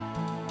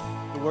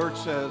Word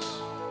says,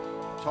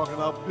 talking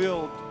about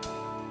build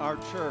our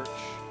church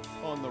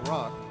on the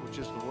rock, which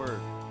is the Word.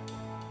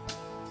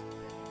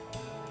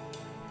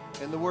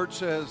 And the Word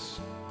says,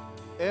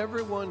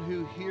 everyone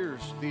who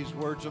hears these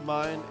words of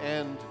mine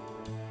and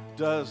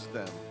does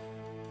them.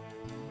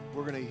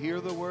 We're going to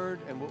hear the Word,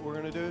 and what we're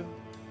going to do?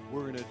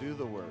 We're going to do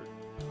the Word.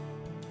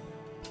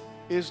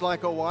 Is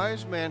like a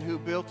wise man who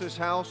built his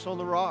house on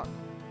the rock.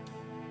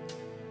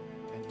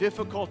 And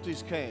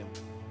difficulties came.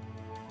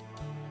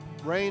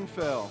 Rain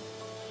fell.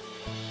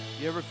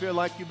 You ever feel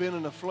like you've been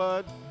in a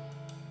flood?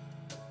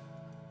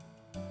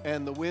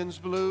 And the winds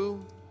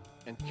blew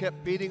and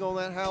kept beating on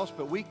that house,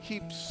 but we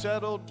keep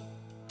settled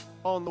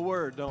on the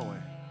Word, don't we?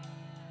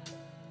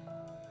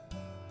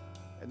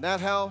 And that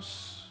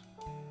house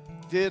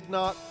did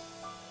not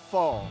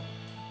fall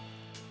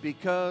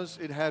because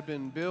it had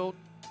been built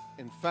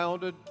and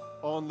founded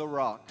on the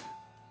rock,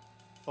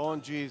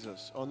 on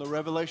Jesus, on the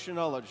revelation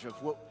knowledge of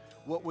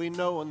what we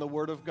know in the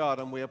Word of God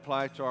and we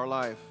apply to our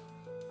life.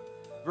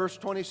 Verse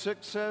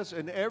 26 says,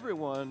 and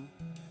everyone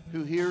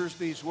who hears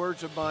these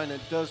words of mine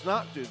and does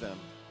not do them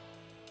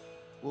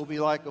will be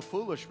like a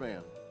foolish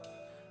man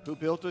who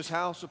built his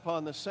house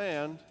upon the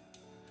sand,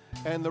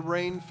 and the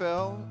rain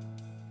fell,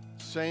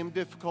 same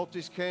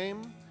difficulties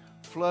came,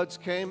 floods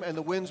came, and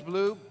the winds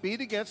blew, beat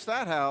against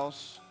that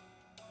house,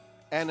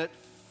 and it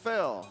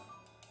fell,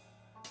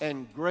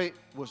 and great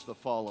was the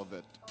fall of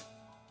it.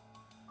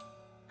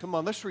 Come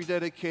on, let's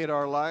rededicate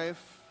our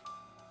life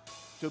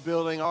to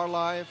building our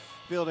life,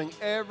 building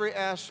every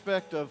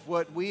aspect of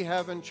what we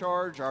have in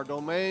charge, our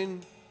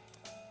domain,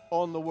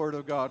 on the Word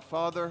of God.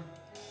 Father,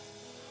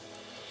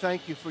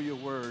 thank you for your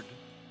Word.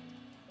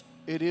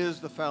 It is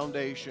the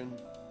foundation.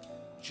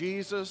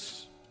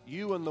 Jesus,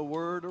 you and the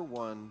Word are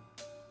one.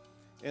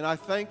 And I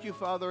thank you,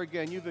 Father,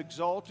 again, you've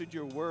exalted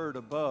your Word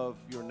above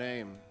your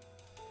name.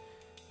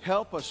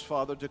 Help us,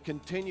 Father, to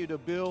continue to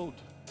build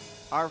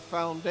our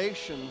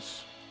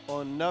foundations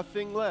on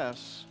nothing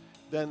less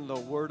than the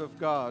Word of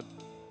God.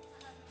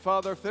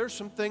 Father, if there's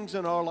some things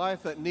in our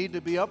life that need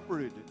to be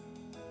uprooted,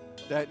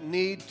 that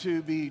need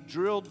to be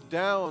drilled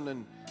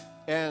down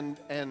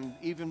and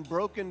even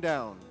broken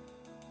down,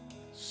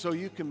 so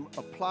you can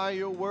apply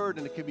your Word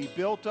and it can be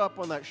built up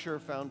on that sure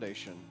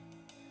foundation.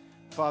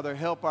 Father,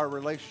 help our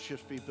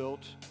relationships be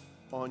built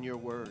on your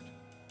Word.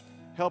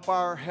 Help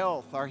our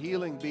health, our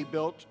healing be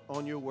built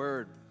on your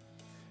Word.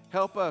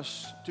 Help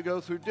us to go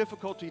through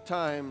difficulty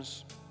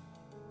times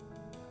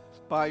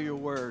by your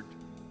Word.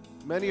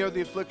 Many are the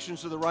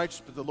afflictions of the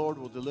righteous, but the Lord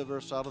will deliver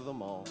us out of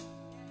them all.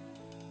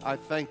 I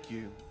thank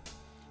you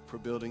for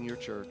building your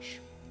church.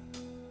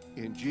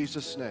 In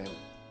Jesus' name,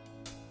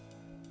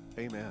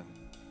 amen.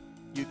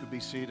 You could be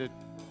seated.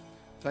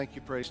 Thank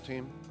you, praise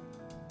team.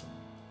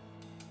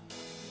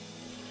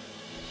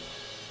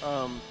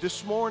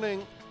 This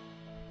morning,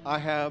 I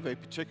have a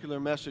particular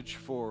message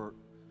for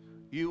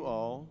you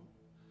all.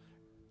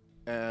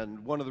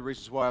 And one of the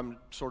reasons why I'm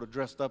sort of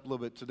dressed up a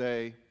little bit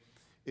today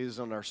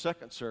is on our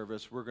second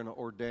service, we're going to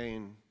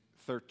ordain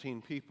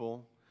 13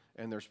 people,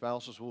 and their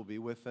spouses will be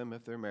with them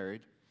if they're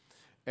married.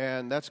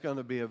 And that's going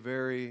to be a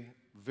very,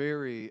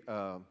 very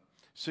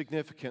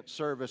significant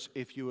service.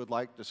 If you would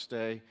like to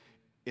stay,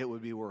 it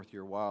would be worth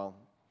your while.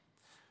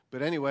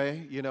 But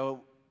anyway, you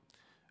know,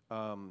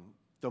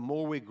 the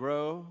more we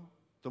grow,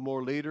 the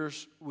more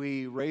leaders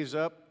we raise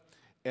up,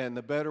 and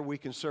the better we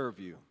can serve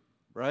you,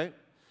 right?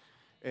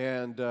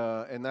 And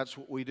that's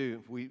what we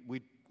do.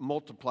 We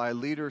multiply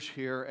leaders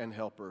here and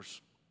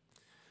helpers.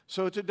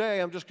 So today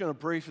I'm just going to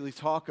briefly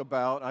talk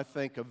about, I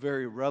think, a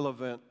very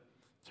relevant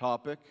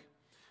topic.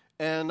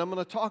 And I'm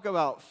going to talk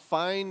about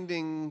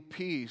finding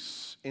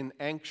peace in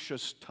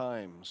anxious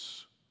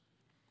times.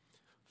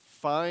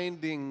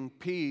 Finding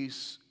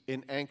peace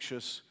in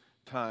anxious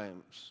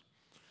times.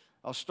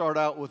 I'll start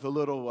out with a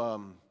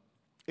little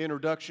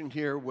introduction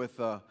here with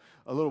a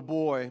little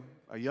boy,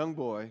 a young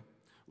boy,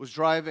 was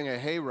driving a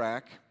hay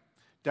rack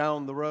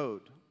down the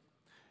road.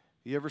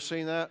 You ever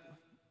seen that?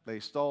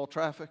 They stall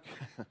traffic.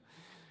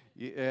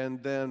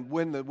 And then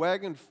when the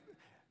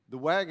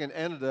wagon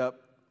ended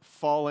up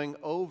falling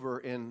over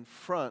in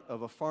front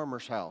of a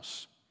farmer's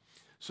house.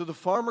 So the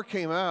farmer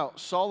came out,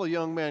 saw the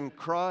young man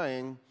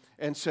crying,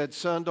 and said,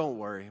 son, don't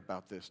worry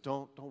about this.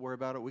 Don't worry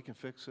about it. We can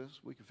fix this.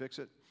 We can fix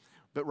it.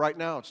 But right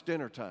now it's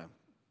dinner time.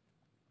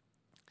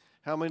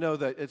 How many know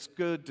that it's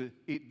good to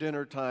eat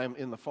dinner time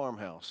in the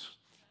farmhouse?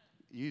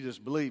 You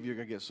just believe you're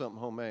going to get something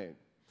homemade.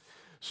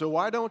 So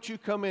why don't you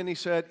come in, he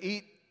said,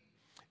 eat,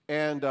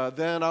 and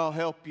then I'll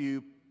help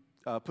you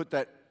put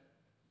that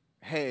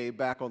hay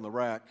back on the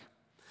rack.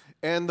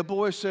 And the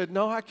boy said,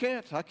 no, I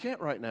can't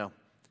right now.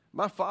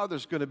 My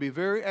father's going to be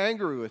very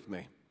angry with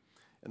me.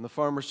 And the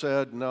farmer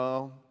said,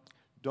 no,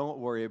 don't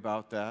worry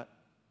about that.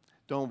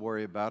 Don't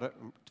worry about it.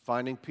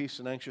 Finding peace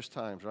in anxious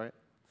times, right?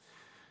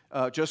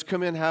 Just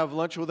come in, have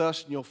lunch with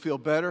us, and you'll feel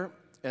better.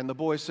 And the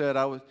boy said,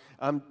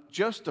 I'm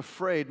just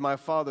afraid my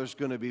father's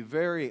going to be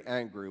very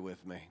angry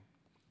with me.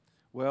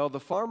 Well, the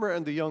farmer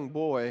and the young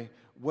boy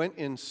went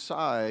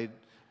inside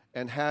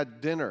and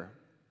had dinner.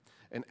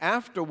 And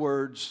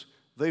afterwards,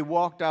 they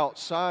walked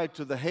outside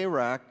to the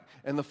hayrack,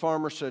 and the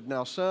farmer said,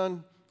 "Now,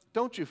 son,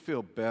 don't you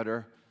feel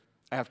better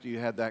after you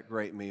had that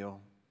great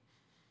meal?"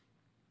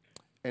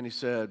 And he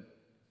said,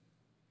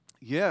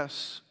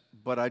 "Yes,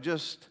 but I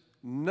just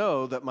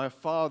know that my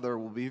father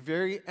will be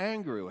very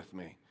angry with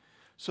me."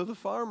 So the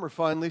farmer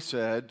finally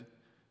said,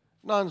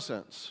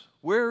 "Nonsense.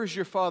 Where is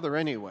your father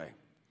anyway?"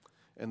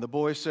 And the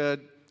boy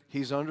said,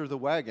 "He's under the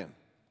wagon."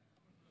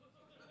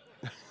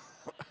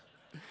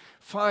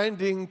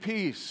 Finding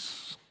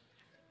peace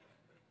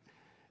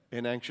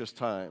in anxious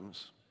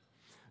times.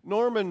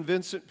 Norman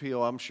Vincent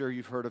Peale, I'm sure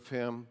you've heard of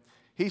him,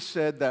 he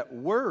said that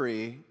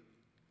worry,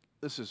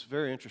 this is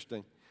very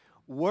interesting,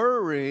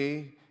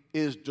 worry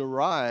is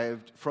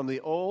derived from the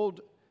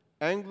old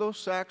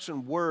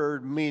Anglo-Saxon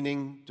word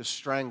meaning to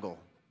strangle.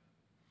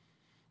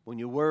 When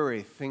you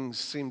worry, things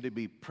seem to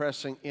be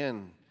pressing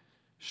in,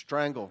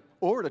 strangle,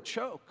 or to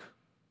choke.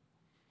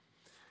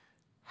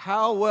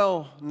 How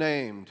well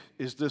named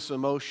is this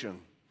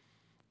emotion?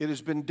 It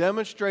has been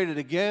demonstrated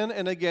again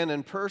and again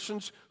in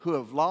persons who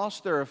have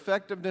lost their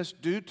effectiveness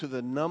due to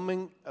the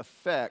numbing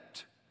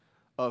effect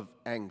of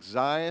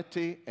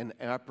anxiety and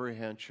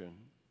apprehension.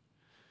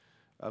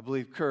 I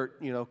believe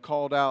Kurt,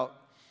 called out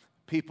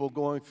people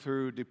going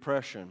through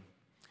depression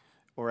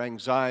or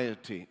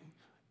anxiety.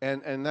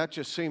 And that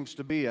just seems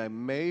to be a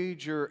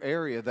major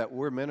area that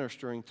we're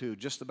ministering to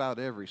just about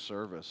every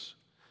service.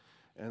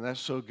 And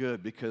that's so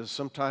good because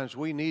sometimes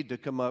we need to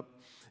come up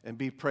and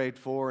be prayed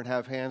for and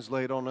have hands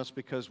laid on us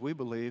because we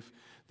believe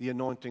the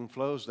anointing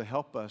flows to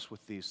help us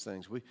with these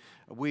things.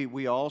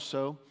 We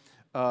also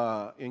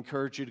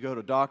encourage you to go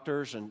to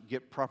doctors and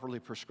get properly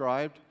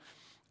prescribed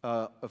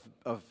of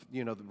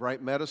the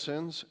right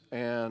medicines.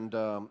 And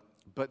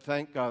but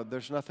thank God,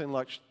 there's nothing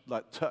like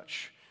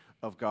touch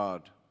of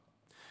God.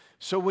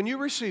 So when you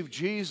receive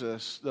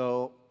Jesus,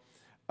 though,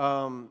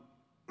 I'm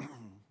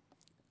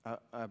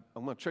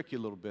going to trick you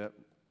a little bit,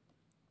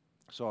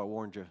 so I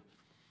warned you.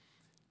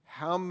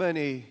 How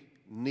many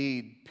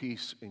need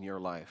peace in your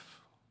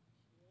life?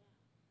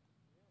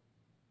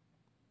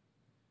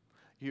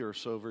 You are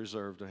so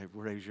reserved to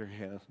raise your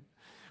hand.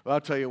 Well,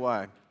 I'll tell you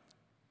why.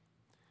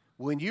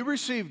 When you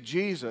receive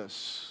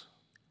Jesus,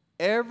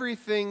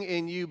 everything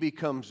in you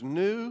becomes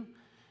new.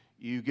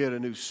 You get a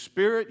new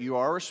spirit. You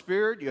are a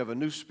spirit. You have a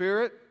new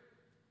spirit.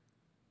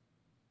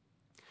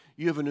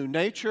 You have a new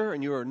nature,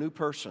 and you are a new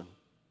person.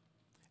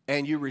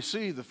 And you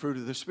receive the fruit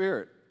of the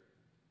Spirit.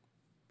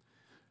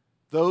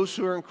 Those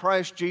who are in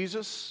Christ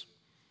Jesus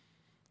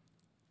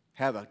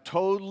have a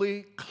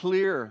totally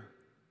clear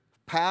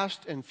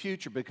past and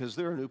future because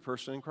they're a new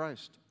person in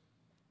Christ.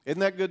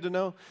 Isn't that good to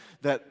know?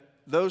 That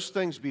those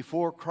things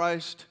before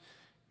Christ,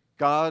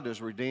 God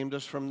has redeemed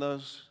us from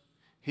those.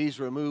 He's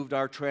removed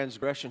our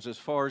transgressions as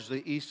far as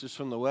the east is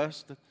from the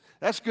west.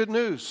 That's good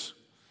news.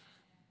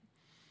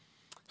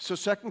 So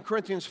 2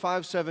 Corinthians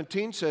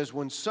 5:17 says,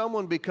 when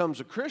someone becomes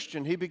a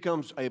Christian, he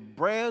becomes a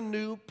brand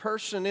new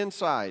person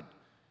inside.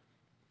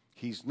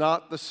 He's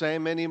not the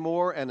same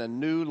anymore, and a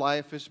new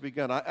life has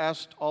begun. I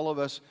asked all of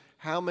us,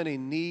 how many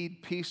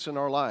need peace in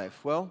our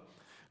life? Well,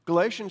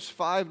 Galatians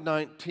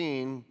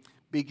 5:19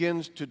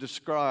 begins to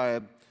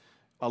describe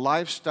a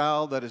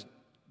lifestyle that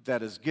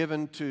is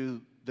given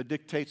to the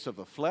dictates of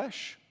the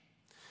flesh.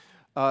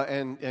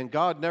 And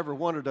God never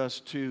wanted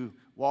us to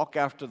walk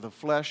after the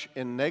flesh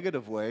in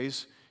negative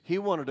ways. He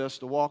wanted us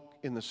to walk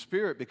in the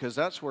Spirit because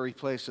that's where He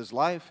placed His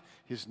life,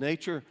 His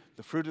nature,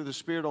 the fruit of the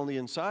Spirit on the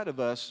inside of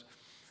us,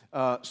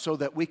 so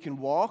that we can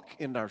walk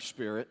in our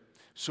spirit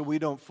so we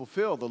don't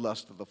fulfill the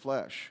lust of the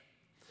flesh.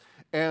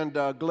 And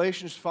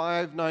Galatians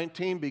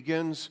 5:19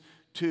 begins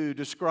to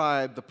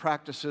describe the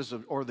practices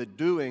or the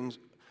doings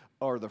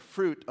or the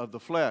fruit of the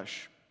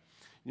flesh.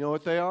 You know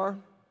what they are?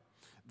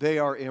 They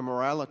are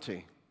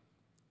immorality,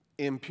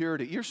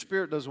 impurity. Your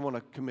spirit doesn't want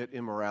to commit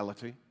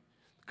immorality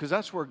because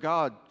that's where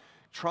God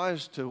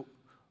tries to,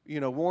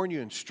 warn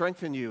you and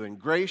strengthen you and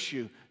grace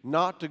you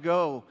not to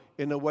go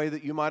in the way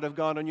that you might have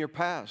gone in your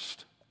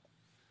past.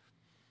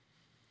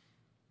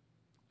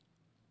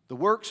 The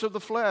works of the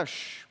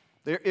flesh,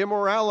 they're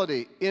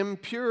immorality,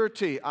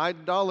 impurity,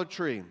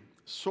 idolatry,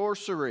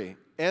 sorcery,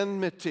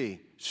 enmity,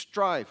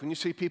 strife. When you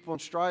see people in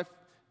strife,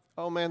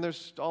 oh man,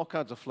 there's all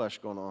kinds of flesh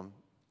going on.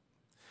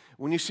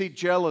 When you see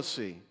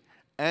jealousy,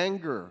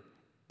 anger,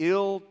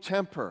 ill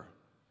temper,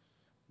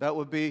 that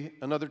would be,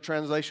 another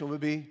translation would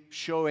be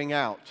showing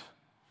out.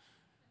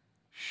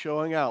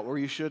 Showing out where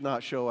you should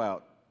not show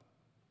out.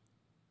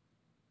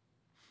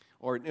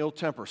 Or an ill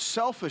temper.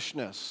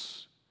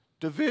 Selfishness,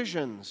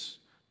 divisions,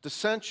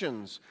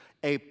 dissensions,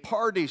 a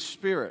party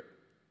spirit,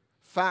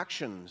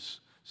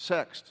 factions,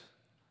 sects,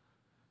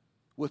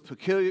 with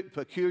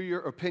peculiar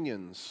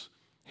opinions,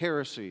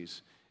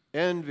 heresies,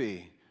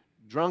 envy,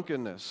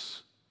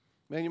 drunkenness.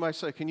 Man, you might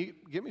say, can you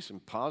give me some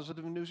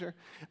positive news here?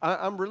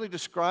 I'm really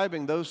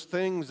describing those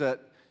things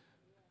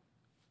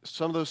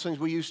some of those things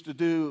we used to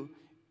do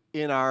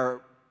in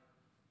our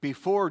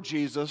before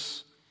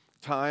Jesus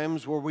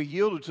times where we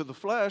yielded to the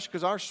flesh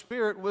because our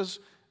spirit was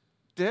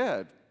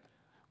dead.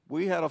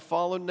 We had a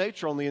fallen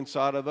nature on the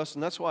inside of us,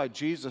 and that's why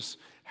Jesus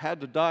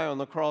had to die on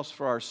the cross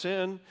for our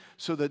sin,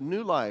 so that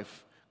new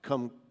life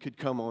could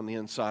come on the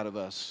inside of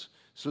us,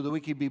 so that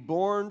we could be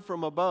born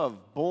from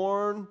above,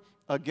 born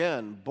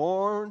again,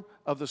 born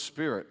of the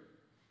Spirit.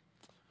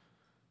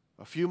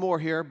 A few more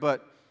here,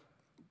 but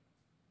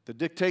the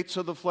dictates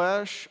of the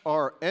flesh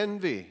are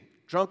envy,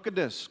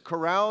 drunkenness,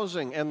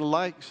 carousing, and the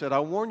like. Said, I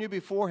warn you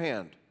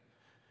beforehand,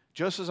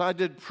 just as I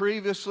did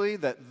previously,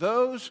 that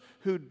those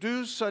who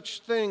do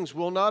such things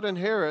will not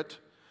inherit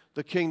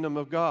the kingdom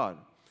of God.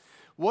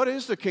 What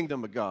is the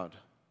kingdom of God?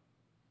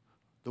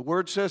 The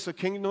Word says the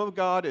kingdom of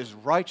God is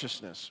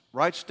righteousness,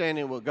 right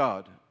standing with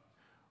God,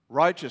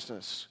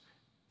 righteousness,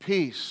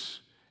 peace,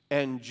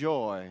 and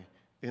joy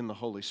in the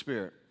Holy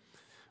Spirit.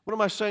 What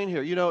am I saying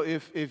here? You know,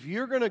 if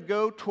you're going to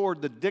go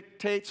toward the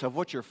dictates of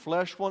what your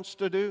flesh wants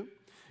to do,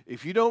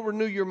 if you don't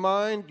renew your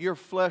mind, your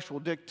flesh will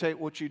dictate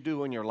what you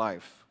do in your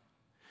life.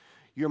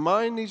 Your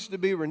mind needs to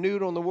be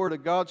renewed on the Word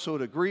of God so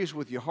it agrees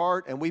with your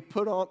heart, and we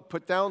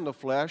put down the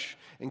flesh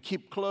and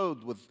keep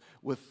clothed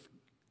with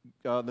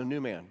the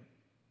new man.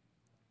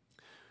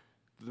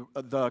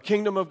 The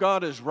kingdom of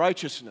God is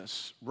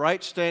righteousness,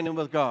 right standing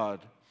with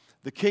God.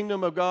 The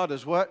kingdom of God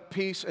is what?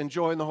 Peace and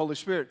joy in the Holy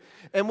Spirit.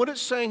 And what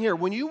it's saying here,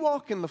 when you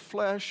walk in the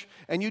flesh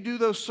and you do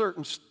those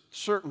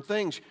certain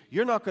things,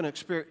 you're not going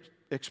to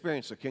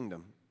experience the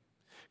kingdom.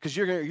 Because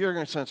you're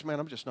going to sense, man,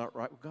 I'm just not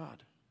right with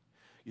God.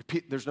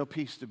 There's no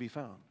peace to be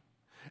found.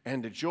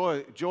 And the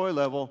joy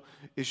level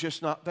is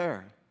just not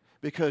there,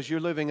 because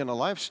you're living in a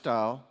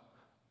lifestyle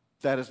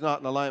that is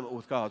not in alignment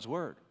with God's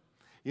Word.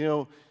 You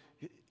know,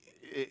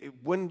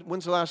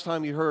 when's the last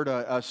time you heard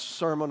a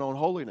sermon on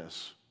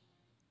holiness?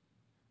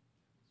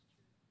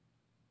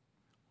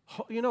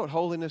 You know what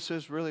holiness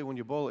is really when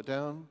you boil it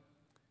down?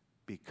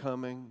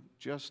 Becoming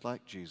just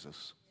like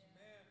Jesus.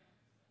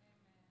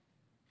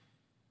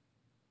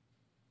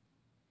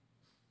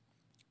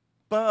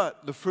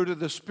 But the fruit of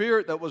the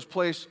Spirit that was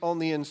placed on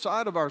the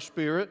inside of our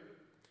spirit,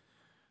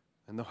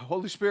 and the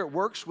Holy Spirit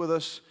works with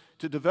us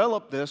to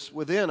develop this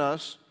within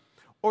us,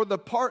 or the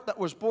part that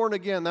was born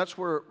again, that's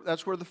where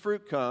the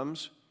fruit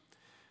comes,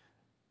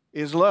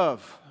 is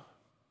love.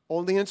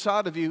 On the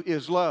inside of you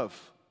is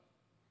love.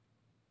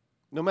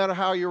 No matter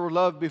how you were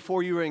loved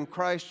before you were in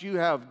Christ, you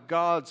have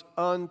God's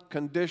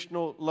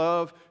unconditional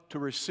love to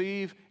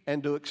receive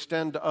and to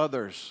extend to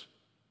others.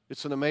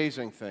 It's an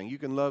amazing thing. You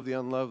can love the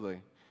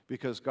unlovely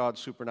because God's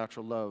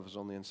supernatural love is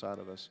on the inside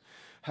of us.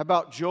 How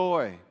about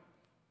joy?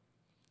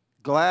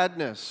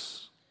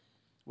 Gladness.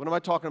 What am I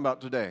talking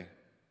about today?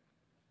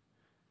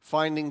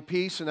 Finding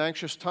peace in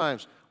anxious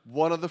times.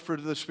 One of the fruit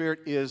of the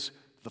Spirit is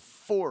the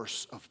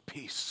force of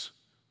peace.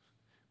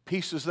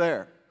 Peace is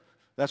there.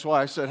 That's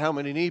why I said, how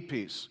many need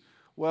peace?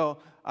 Well,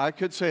 I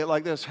could say it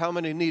like this: how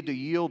many need to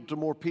yield to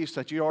more peace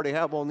that you already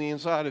have on the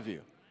inside of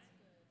you?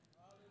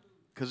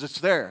 Because it's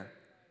there.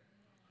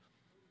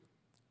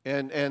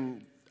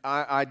 And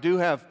I do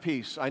have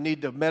peace. I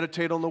need to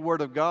meditate on the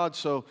Word of God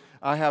so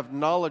I have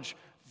knowledge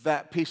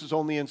that peace is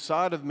on the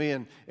inside of me,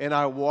 and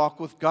I walk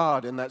with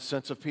God in that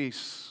sense of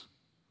peace.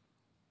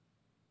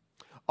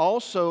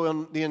 Also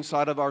on the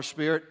inside of our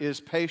spirit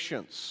is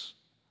patience.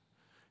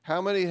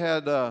 How many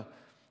had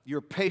your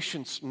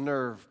patience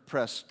nerve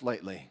pressed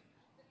lately?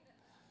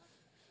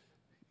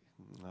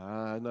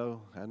 I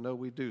know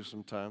we do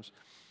sometimes.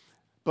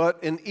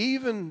 But an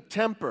even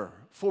temper,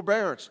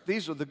 forbearance,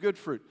 these are the good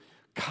fruit.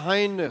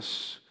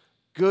 Kindness,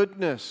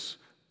 goodness,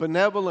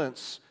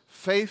 benevolence,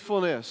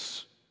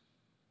 faithfulness,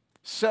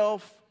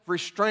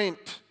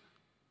 self-restraint.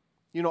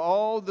 You know,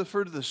 all the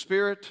fruit of the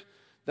Spirit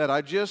that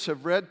I just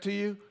have read to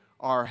you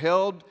are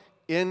held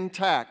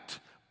intact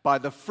by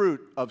the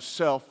fruit of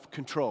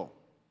self-control.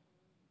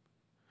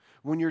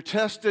 When you're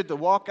tested to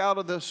walk out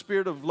of the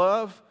spirit of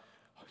love,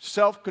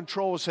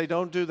 self-control will say,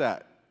 don't do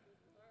that.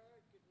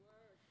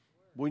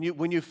 When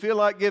you feel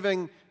like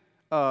giving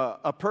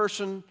a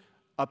person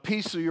a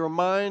piece of your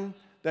mind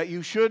that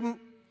you shouldn't,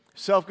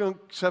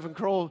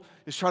 self-control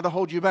is trying to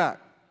hold you back.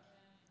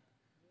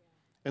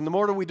 And the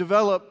more that we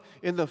develop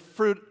in the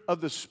fruit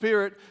of the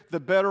Spirit, the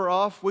better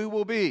off we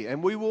will be.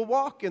 And we will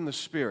walk in the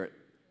Spirit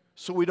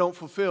so we don't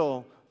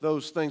fulfill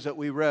those things that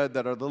we read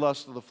that are the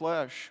lust of the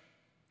flesh.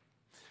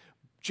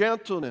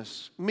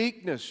 Gentleness,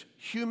 meekness,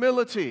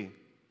 humility,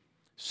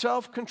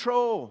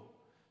 self-control,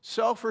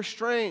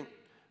 self-restraint,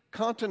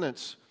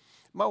 continence.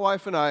 My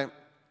wife and I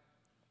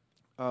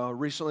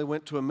recently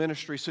went to a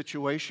ministry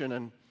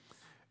situation,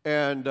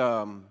 and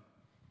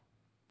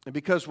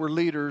because we're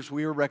leaders,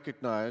 we were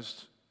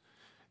recognized,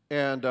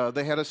 and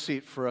they had a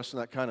seat for us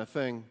and that kind of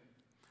thing.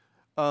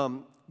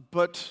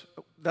 But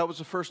that was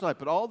the first night.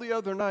 But all the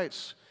other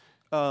nights,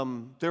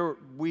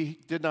 we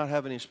did not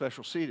have any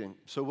special seating.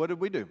 So what did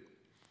we do?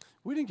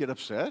 We didn't get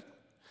upset.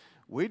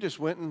 We just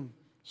went and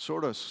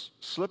sort of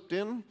slipped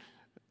in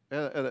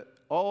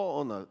all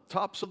on the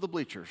tops of the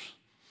bleachers.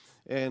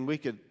 And we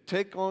could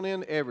take on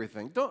in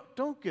everything.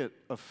 Don't get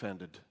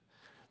offended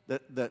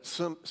that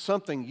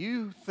something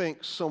you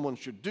think someone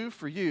should do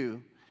for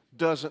you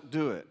doesn't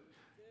do it.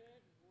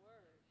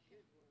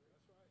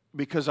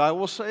 Because I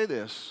will say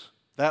this,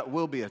 that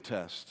will be a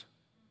test.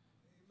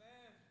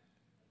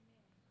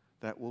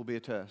 That will be a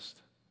test.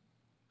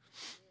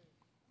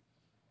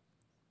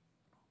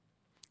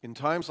 In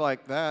times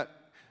like that,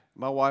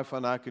 my wife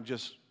and I could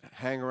just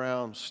hang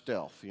around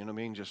stealth, you know what I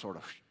mean? Just sort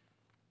of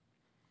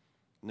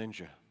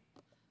ninja.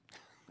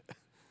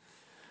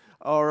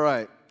 All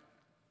right.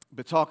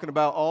 But talking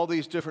about all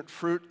these different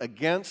fruit,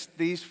 against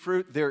these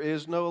fruit, there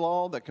is no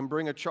law that can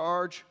bring a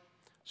charge.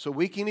 So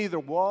we can either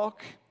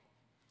walk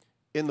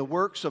in the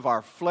works of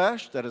our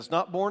flesh that is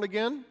not born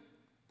again,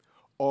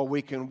 or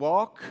we can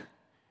walk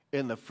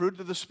in the fruit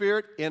of the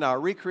Spirit, in our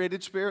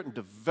recreated spirit, and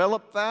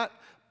develop that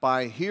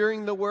by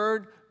hearing the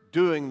Word,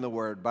 doing the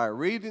Word, by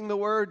reading the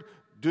Word,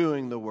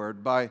 doing the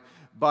Word, by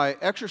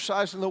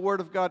exercising the Word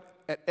of God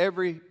at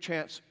every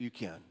chance you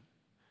can.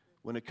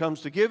 When it comes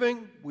to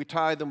giving, we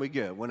tithe and we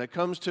give. When it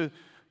comes to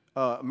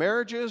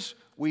marriages,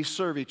 we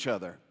serve each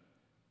other.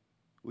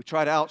 We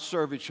try to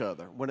outserve each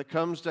other. When it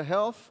comes to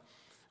health,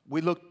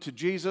 we look to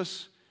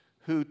Jesus,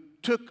 who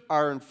took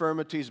our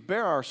infirmities,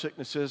 bare our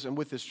sicknesses, and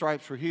with His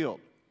stripes we're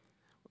healed.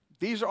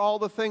 These are all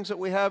the things that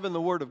we have in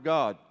the Word of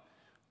God.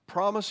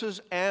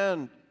 Promises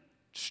and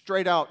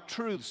straight out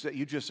truths that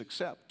you just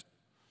accept.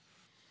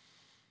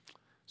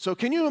 So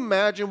can you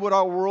imagine what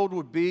our world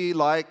would be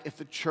like if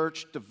the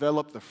church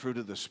developed the fruit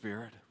of the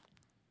Spirit?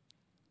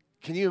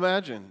 Can you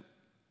imagine?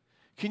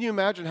 Can you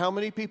imagine how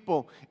many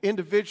people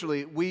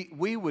individually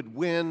we would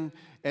win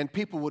and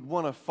people would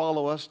want to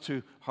follow us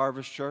to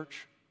Harvest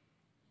Church?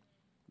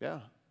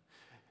 Yeah.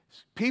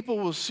 People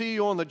will see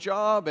you on the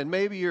job and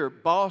maybe your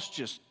boss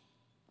just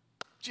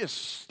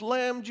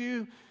slammed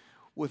you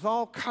with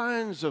all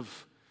kinds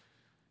of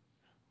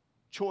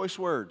choice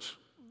words.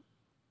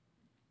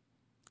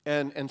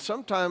 And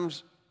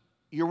sometimes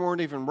you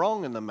weren't even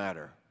wrong in the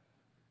matter.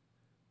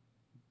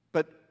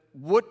 But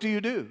what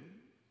do?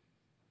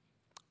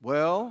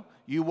 Well,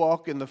 you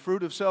walk in the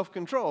fruit of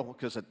self-control,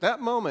 because at that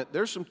moment,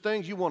 there's some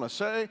things you want to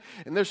say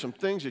and there's some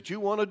things that you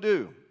want to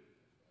do.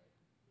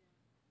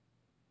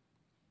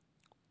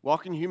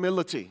 Walk in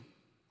humility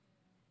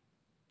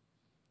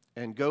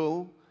and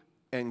go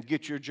and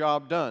get your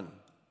job done.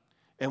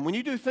 And when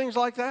you do things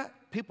like that,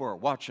 people are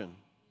watching.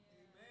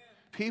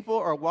 People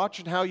are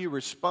watching how you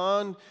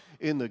respond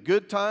in the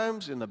good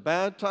times, in the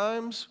bad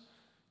times,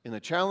 in the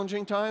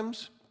challenging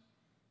times.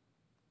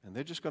 And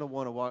they're just going to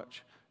want to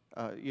watch,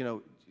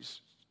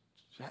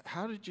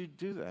 how did you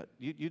do that?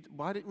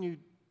 Why didn't you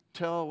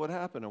tell what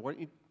happened? Or why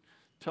didn't you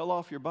tell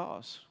off your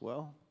boss?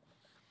 Well,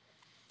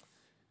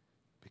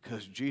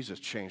 because Jesus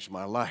changed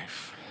my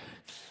life.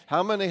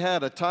 How many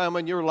had a time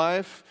in your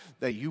life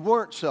that you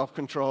weren't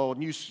self-controlled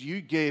and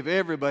you gave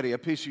everybody a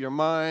piece of your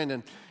mind,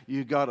 and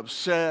you got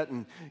upset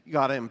and you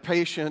got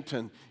impatient,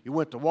 and you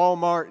went to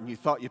Walmart and you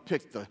thought you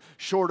picked the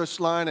shortest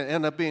line and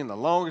ended up being the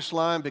longest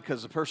line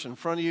because the person in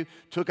front of you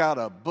took out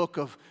a book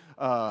of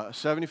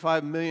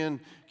 75 million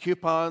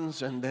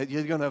coupons, and that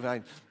you're going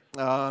to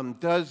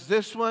does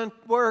this one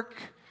work?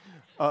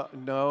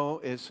 No,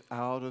 it's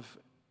out of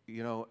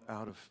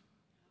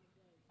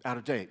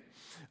date.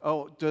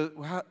 Oh,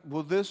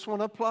 will this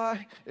one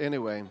apply?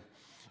 Anyway,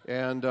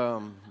 and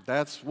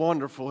that's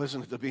wonderful,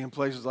 isn't it, to be in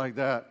places like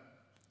that?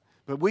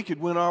 But we could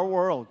win our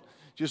world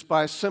just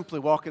by simply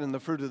walking in the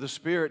fruit of the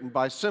Spirit and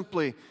by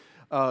simply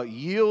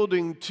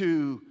yielding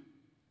to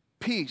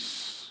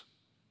peace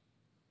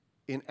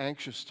in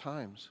anxious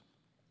times.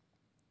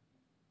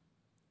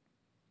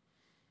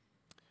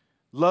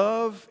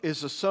 Love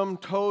is the sum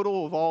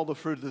total of all the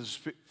fruit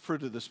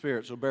of the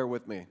Spirit, so bear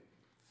with me.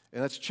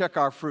 And let's check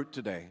our fruit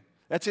today.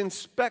 Let's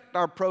inspect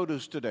our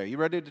produce today. You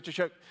ready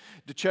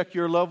to check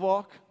your love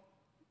walk?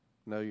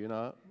 No, you're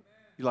not.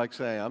 You like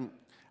saying,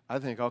 I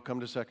think I'll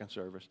come to second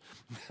service.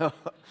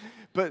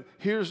 But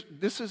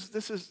this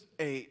is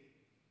a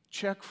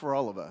check for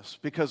all of us,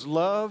 because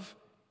love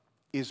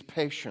is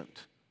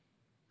patient.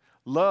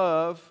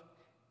 Love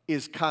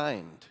is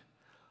kind.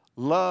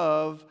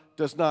 Love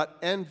does not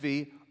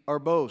envy or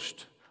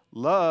boast.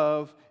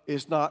 Love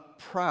is not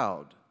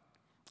proud.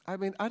 I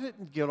mean, I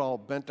didn't get all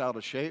bent out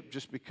of shape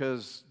just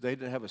because they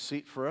didn't have a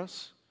seat for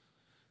us.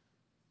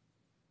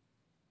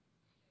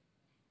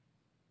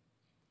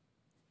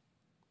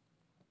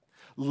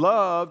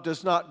 Love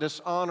does not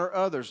dishonor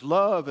others.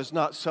 Love is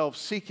not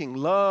self-seeking.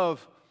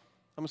 Love,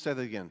 I'm going to say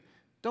that again.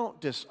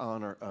 Don't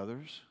dishonor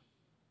others.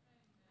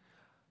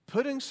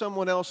 Putting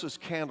someone else's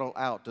candle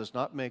out does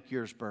not make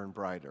yours burn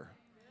brighter.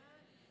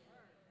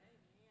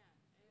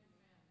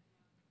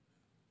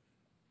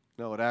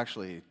 No, it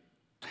actually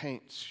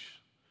taints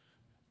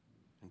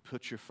and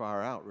puts your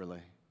fire out,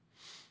 really.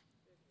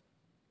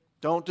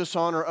 Don't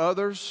dishonor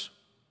others.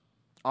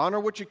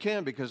 Honor what you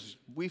can, because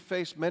we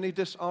face many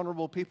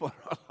dishonorable people in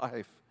our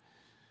life.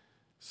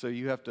 So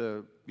you have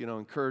to,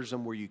 encourage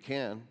them where you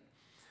can.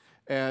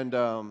 And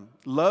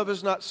love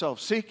is not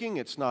self-seeking.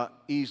 It's not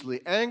easily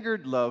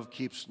angered. Love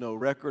keeps no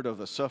record of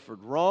the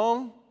suffered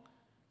wrong.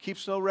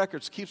 Keeps no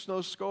records, keeps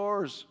no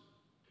scores.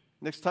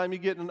 Next time you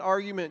get in an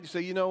argument, you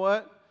say, you know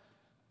what?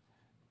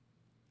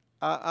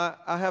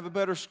 I have a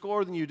better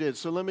score than you did,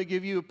 so let me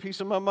give you a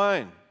piece of my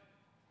mind.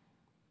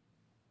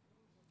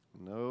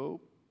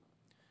 Nope.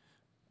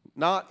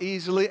 Not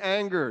easily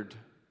angered.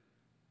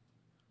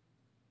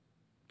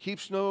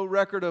 Keeps no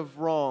record of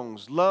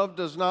wrongs. Love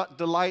does not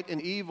delight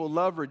in evil.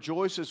 Love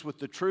rejoices with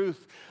the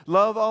truth.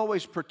 Love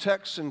always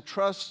protects and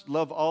trusts.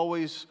 Love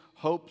always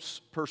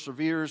hopes,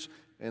 perseveres,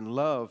 and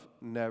love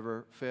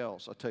never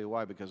fails. I'll tell you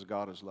why, because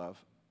God is love.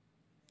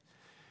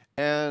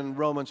 And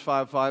Romans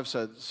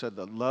 5:5 said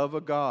the love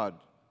of God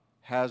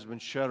has been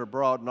shed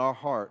abroad in our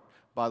heart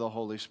by the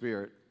Holy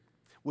Spirit.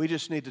 We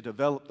just need to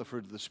develop the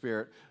fruit of the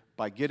Spirit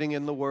by getting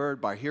in the Word,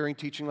 by hearing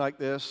teaching like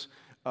this,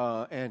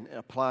 and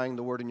applying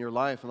the Word in your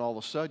life, and all of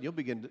a sudden you'll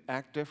begin to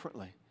act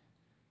differently.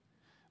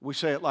 We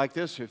say it like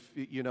this: if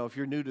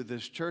you're new to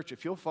this church,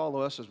 if you'll follow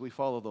us as we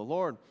follow the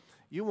Lord,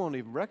 you won't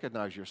even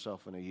recognize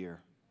yourself in a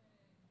year.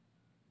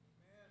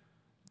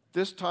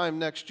 This time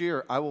next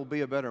year, I will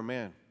be a better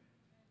man.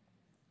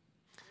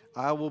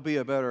 I will be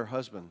a better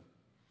husband.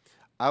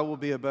 I will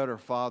be a better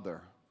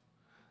father.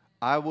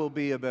 I will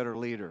be a better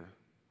leader.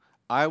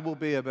 I will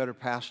be a better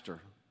pastor.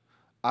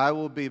 I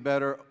will be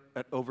better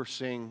at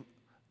overseeing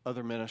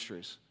other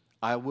ministries.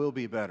 I will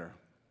be better.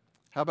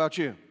 How about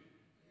you?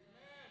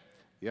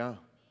 Yeah.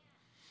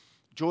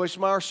 Joyce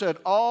Meyer said,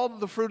 all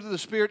the fruit of the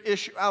Spirit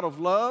issue out of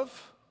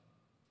love,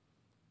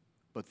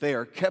 but they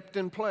are kept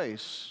in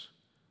place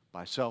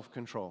by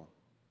self-control.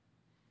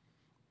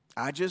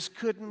 I just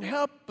couldn't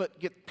help but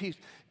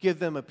give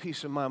them a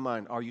piece of my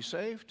mind. Are you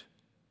saved?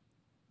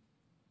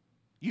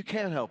 You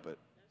can't help it.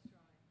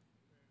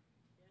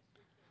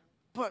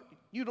 But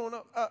you don't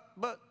know.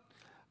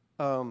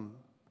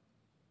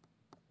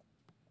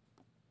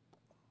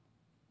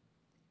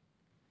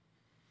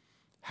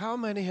 How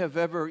many have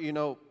ever,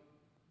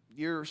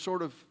 you're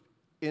sort of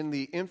in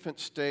the infant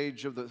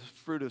stage of the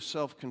fruit of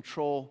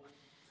self-control,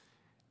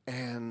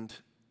 and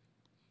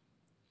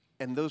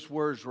those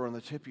words were on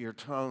the tip of your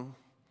tongue,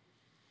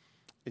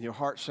 and your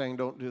heart saying,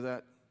 don't do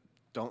that,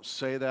 don't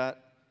say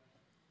that,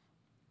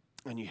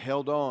 and you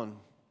held on,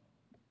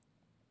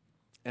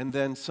 and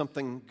then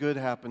something good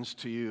happens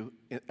to you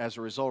as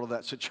a result of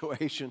that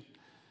situation.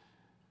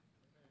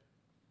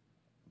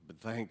 But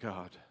thank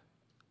God.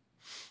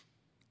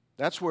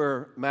 That's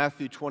where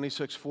Matthew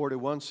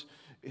 26:41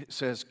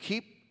 says,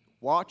 keep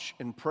watch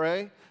and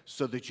pray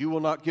so that you will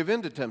not give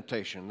in to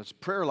temptation. This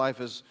prayer life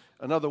is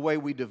another way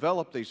we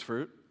develop these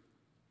fruit.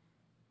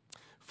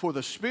 For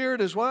the Spirit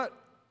is what?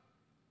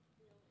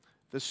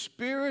 The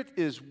Spirit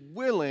is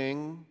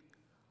willing,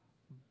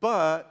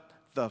 but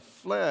the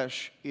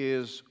flesh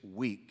is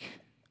weak.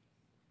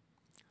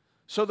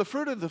 So the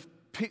fruit of the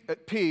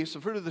peace,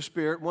 the fruit of the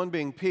Spirit, one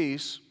being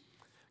peace,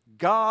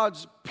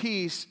 God's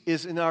peace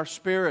is in our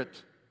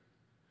spirit.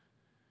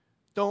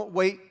 Don't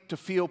wait to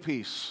feel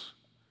peace,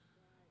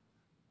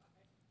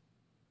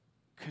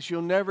 because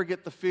you'll never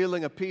get the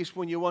feeling of peace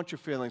when you want your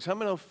feelings. How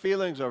many know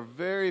feelings are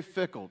very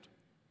fickle?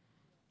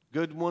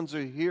 Good ones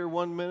are here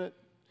one minute,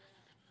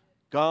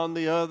 gone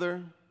the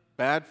other.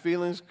 Bad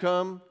feelings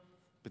come,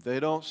 but they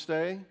don't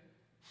stay.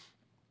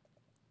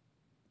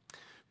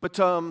 But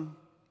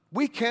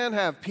we can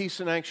have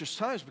peace in anxious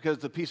times because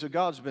the peace of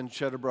God's been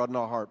shed abroad in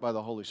our heart by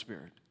the Holy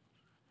Spirit.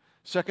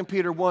 2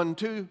 Peter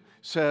 1:2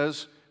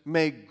 says,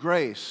 may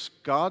grace,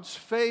 God's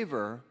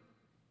favor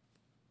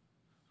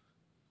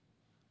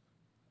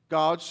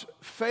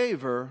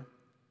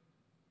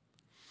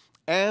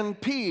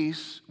and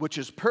peace, which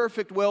is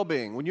perfect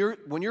well-being. When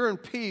you're in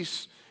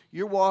peace,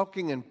 you're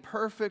walking in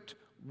perfect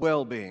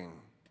well-being.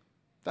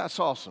 That's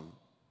awesome.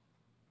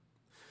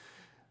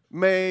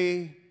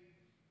 May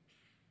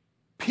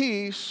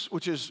peace,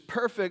 which is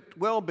perfect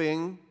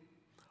well-being,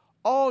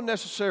 all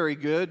necessary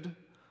good,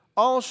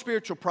 all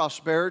spiritual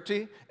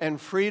prosperity, and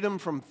freedom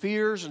from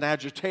fears and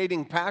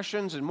agitating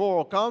passions and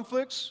moral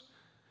conflicts,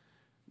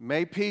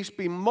 may peace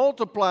be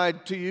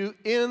multiplied to you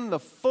in the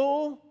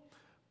full,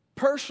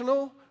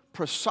 personal,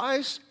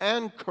 precise,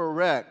 and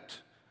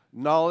correct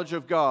knowledge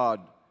of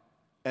God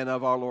and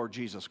of our Lord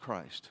Jesus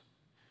Christ.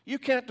 You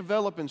can't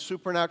develop in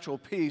supernatural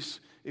peace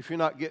if you're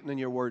not getting in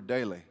your Word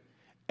daily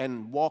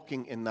and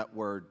walking in that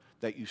Word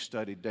that you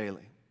studied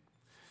daily.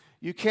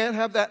 You can't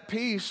have that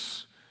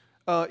peace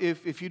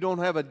if you don't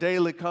have a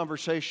daily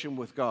conversation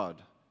with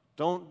God.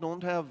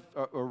 Don't have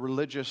a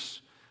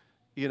religious,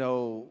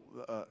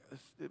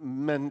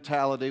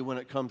 mentality when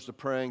it comes to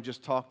praying.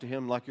 Just talk to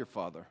Him like your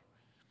Father.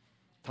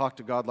 Talk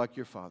to God like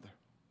your Father.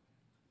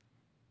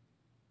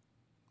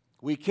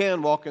 We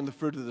can walk in the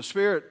fruit of the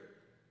Spirit.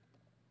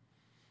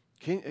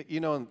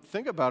 And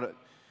think about it.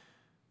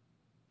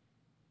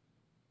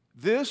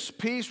 This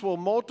peace will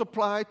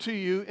multiply to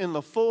you in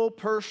the full,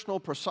 personal,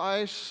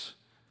 precise,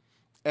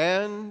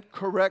 and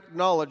correct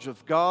knowledge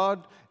of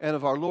God and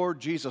of our Lord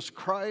Jesus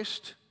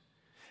Christ.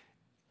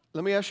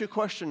 Let me ask you a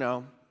question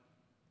now.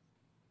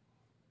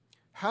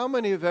 How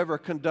many have ever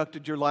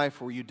conducted your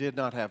life where you did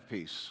not have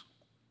peace?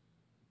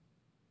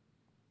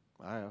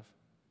 I have.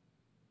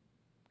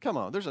 Come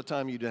on, there's a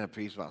time you didn't have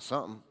peace about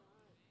something.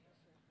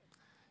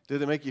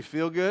 Did it make you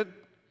feel good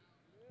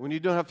when you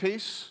don't have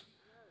peace?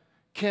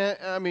 Can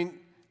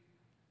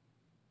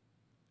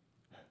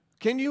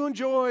you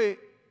enjoy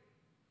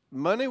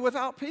money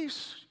without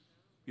peace?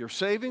 your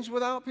savings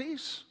without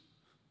peace?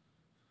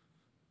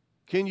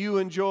 Can you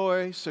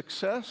enjoy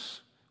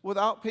success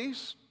without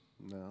peace?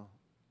 No.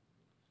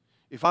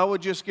 If I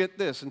would just get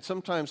this, and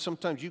sometimes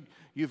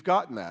you've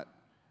gotten that,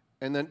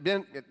 and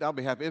then I'll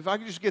be happy. If I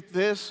can just get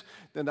this,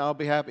 then I'll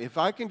be happy. If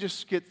I can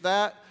just get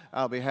that,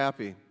 I'll be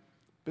happy.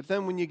 But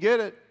then when you get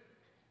it,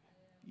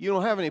 you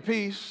don't have any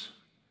peace.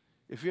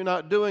 If you're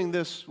not doing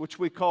this, which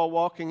we call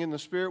walking in the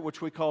Spirit,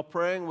 which we call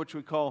praying, which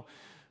we call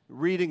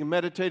reading and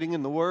meditating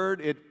in the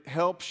Word, it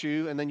helps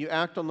you, and then you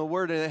act on the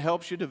Word, and it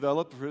helps you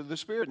develop the fruit of the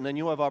Spirit. And then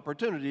you have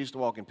opportunities to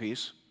walk in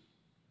peace.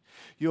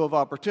 You have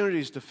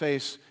opportunities to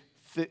face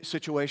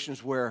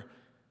situations where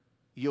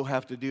you'll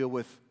have to deal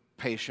with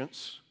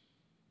patience.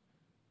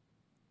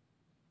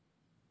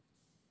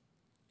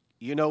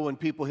 You know, when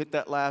people hit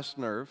that last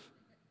nerve,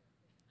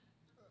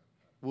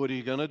 what are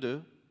you going to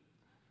do?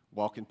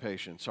 Walk in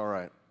patience. All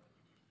right.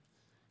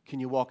 Can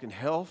you walk in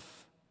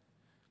health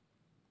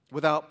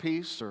without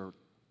peace or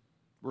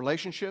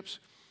relationships?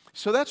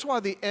 So that's why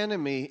the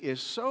enemy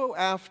is so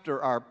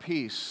after our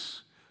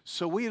peace,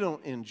 so we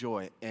don't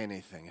enjoy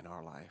anything in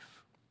our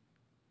life.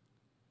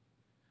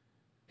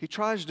 He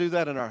tries to do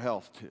that in our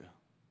health too.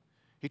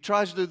 He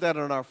tries to do that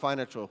in our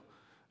financial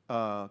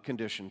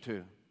condition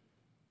too.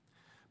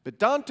 But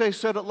Dante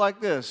said it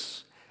like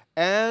this,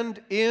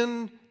 and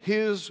in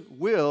His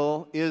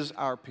will is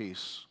our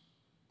peace.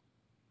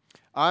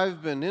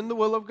 I've been in the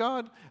will of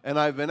God, and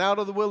I've been out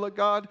of the will of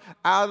God.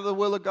 Out of the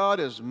will of God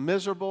is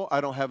miserable.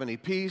 I don't have any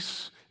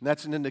peace, and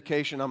that's an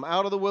indication I'm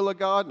out of the will of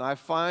God, and I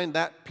find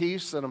that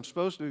peace that I'm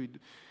supposed to be,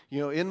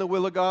 in the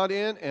will of God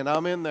and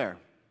I'm in there.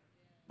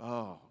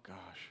 Oh, gosh.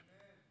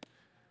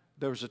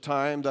 There was a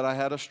time that I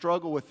had a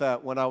struggle with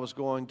that when I was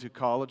going to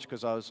college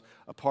because I was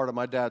a part of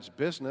my dad's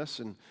business,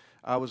 and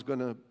I was going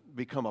to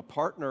become a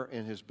partner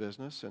in his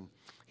business, and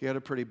he had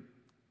a pretty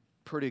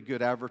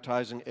good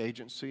advertising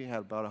agency, had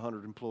about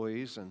 100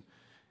 employees, and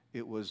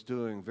it was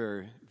doing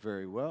very,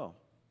 very well.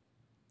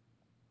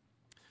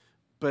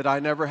 But I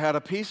never had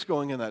a peace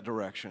going in that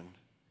direction.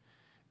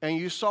 And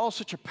you saw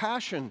such a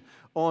passion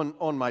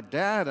on my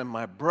dad and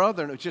my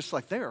brother, and it was just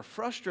like they were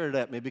frustrated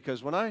at me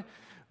because when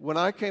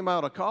I came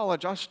out of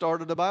college, I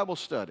started a Bible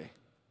study.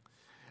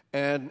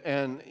 And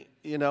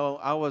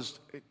I was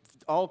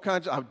all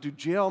kinds of, I would do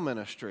jail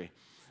ministry.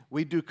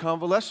 We do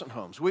convalescent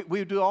homes.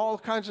 We do all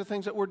kinds of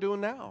things that we're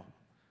doing now.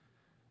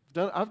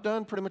 I've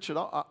done pretty much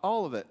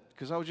all of it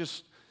because I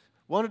just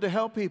wanted to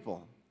help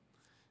people.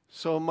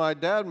 So my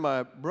dad and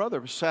my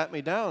brother sat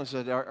me down and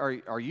said,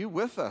 are you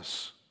with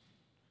us?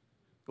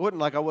 It wasn't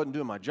like I wasn't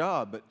doing my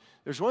job, but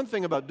there's one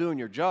thing about doing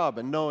your job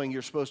and knowing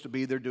you're supposed to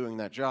be there doing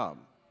that job.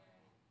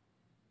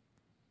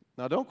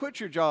 Now, don't quit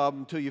your job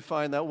until you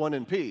find that one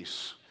in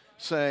peace,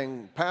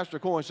 saying, Pastor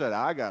Coyne said,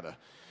 I have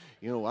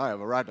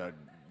a right to,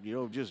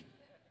 just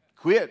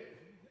quit.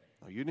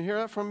 Well, you didn't hear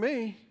that from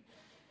me.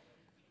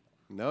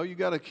 No, you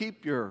got to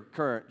keep your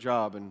current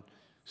job and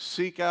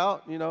seek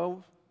out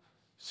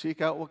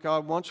what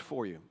God wants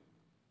for you.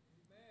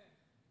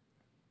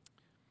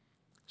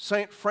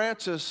 St.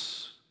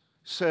 Francis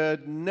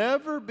said,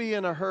 never be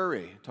in a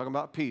hurry, talking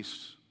about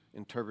peace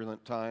in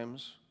turbulent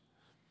times.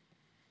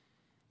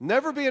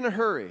 Never be in a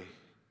hurry.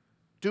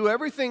 Do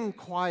everything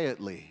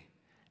quietly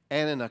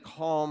and in a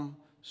calm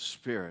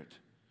spirit.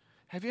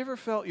 Have you ever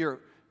felt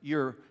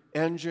your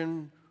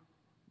engine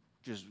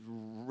just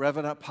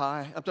revving up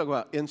high? I'm talking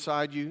about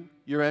inside you,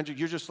 your engine.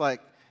 You're just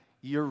like,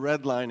 you're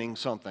redlining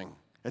something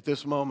at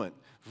this moment.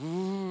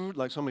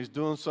 Like somebody's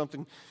doing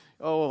something.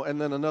 Oh, and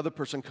then another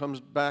person comes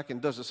back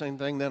and does the same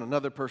thing. Then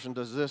another person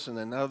does this, and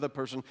then another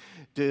person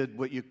did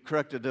what you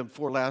corrected them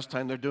for last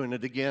time. They're doing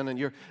it again, and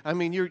your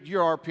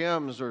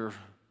RPMs are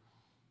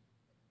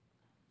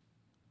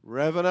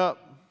revving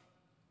up.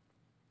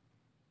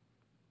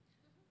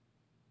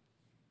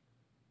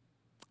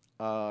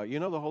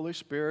 The Holy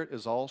Spirit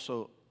is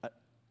also,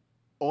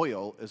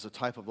 oil is a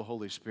type of the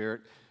Holy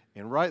Spirit.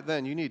 And right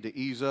then, you need to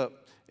ease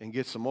up and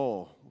get some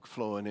oil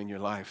flowing in your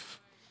life.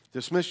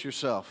 Dismiss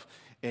yourself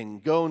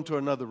and go into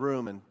another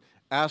room and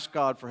ask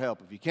God for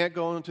help. If you can't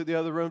go into the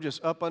other room,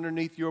 just up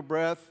underneath your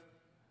breath.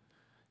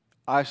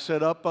 I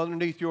said up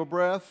underneath your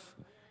breath.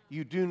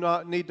 You do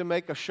not need to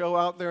make a show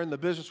out there in the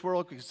business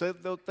world because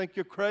they'll think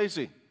you're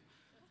crazy.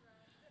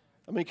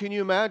 I mean, can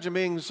you imagine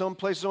being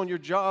someplace on your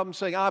job and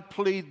saying, I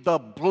plead the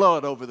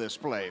blood over this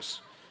place?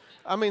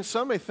 I mean,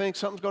 somebody thinks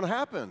something's going to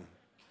happen.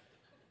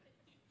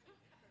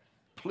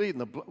 Pleading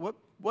the blood.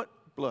 What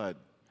blood?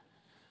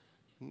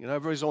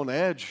 Everybody's on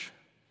edge.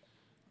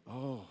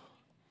 Oh,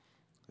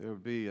 there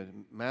would be a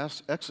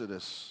mass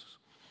exodus.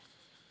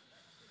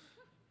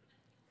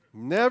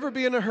 Never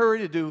be in a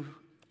hurry to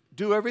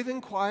do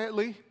everything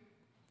quietly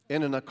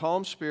and in a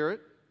calm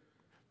spirit.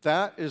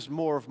 That is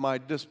more of my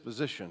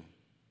disposition.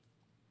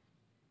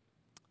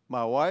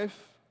 My wife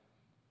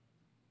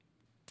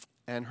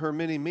and her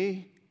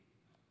mini-me.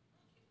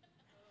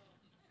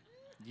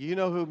 You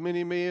know who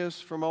mini-me is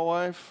for my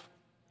wife?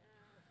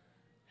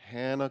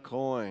 Hannah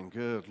Coyne.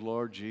 Good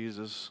Lord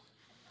Jesus.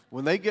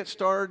 When they get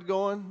started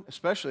going,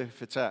 especially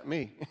if it's at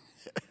me,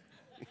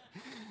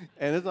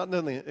 And it's not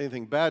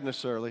anything bad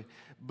necessarily,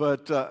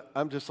 but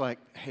I'm just like,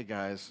 hey,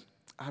 guys,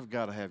 I've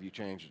got to have you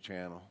change the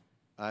channel.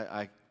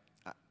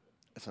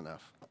 It's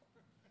enough.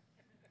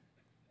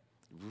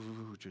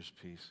 Ooh, just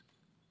peace.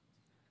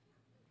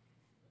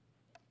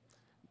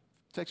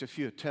 Takes a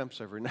few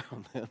attempts every now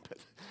and then, but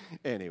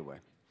anyway.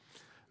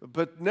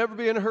 But never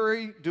be in a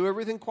hurry. Do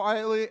everything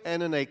quietly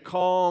and in a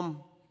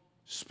calm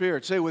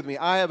spirit. Say with me,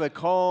 I have a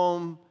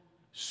calm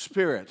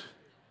spirit.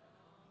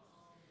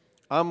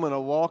 I'm going to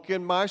walk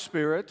in my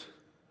spirit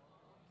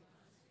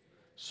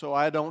so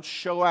I don't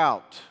show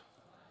out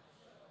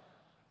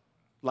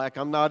like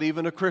I'm not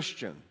even a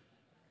Christian.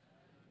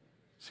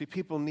 See,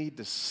 people need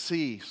to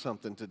see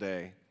something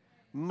today,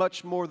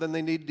 much more than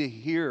they need to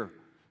hear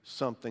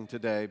something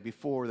today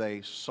before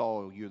they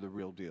saw you're the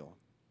real deal.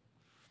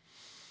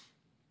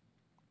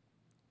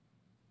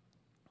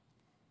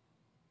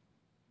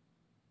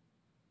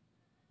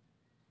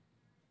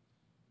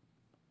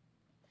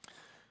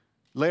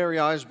 Larry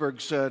Eisberg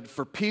said,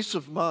 for peace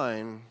of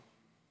mind,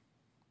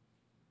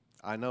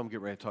 I know I'm getting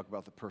ready to talk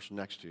about the person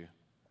next to you.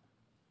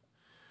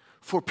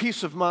 For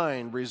peace of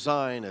mind,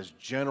 resign as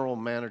general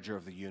manager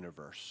of the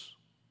universe.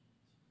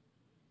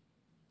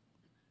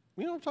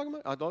 You know what I'm talking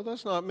about? I thought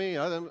that's not me.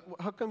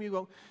 How come you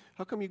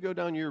go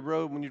down your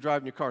road when you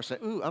drive in your car and say,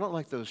 ooh, I don't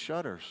like those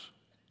shutters?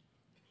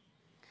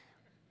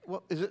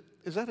 Well,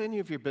 is that any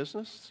of your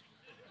business?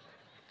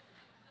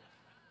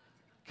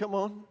 Come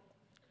on.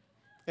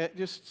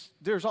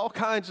 There's all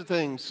kinds of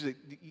things.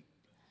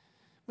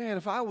 Man,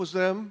 if I was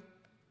them,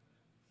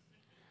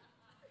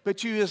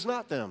 but you is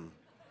not them.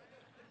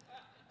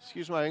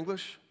 Excuse my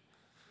English.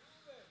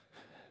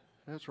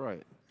 That's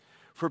right.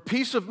 For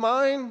peace of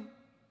mind,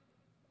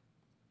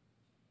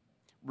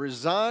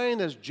 resign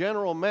as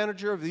general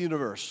manager of the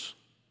universe.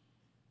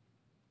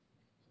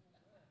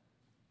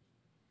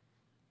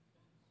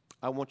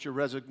 I want your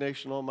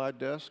resignation on my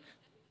desk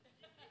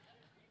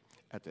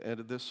at the end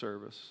of this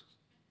service.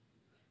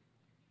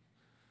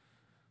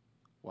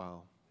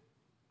 Wow.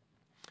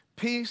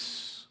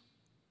 Peace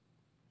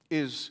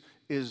is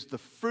the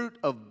fruit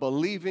of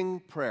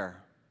believing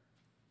prayer.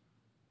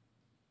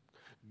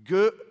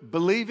 Good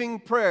believing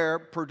prayer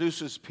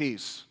produces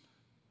peace.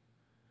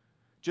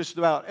 Just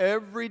about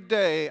every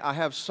day I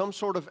have some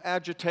sort of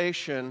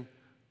agitation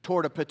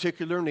toward a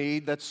particular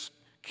need that's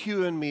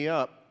queuing me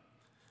up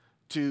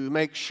to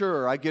make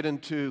sure I get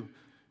into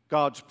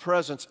God's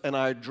presence and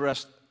I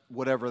address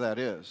whatever that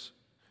is.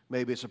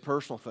 Maybe it's a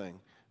personal thing.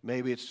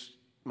 Maybe it's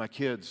my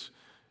kids.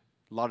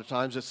 A lot of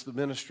times it's the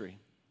ministry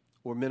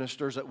or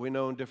ministers that we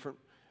know in different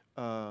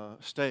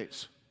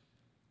states.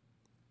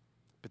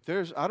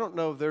 But I don't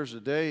know if there's a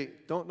day,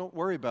 don't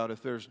worry about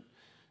if there's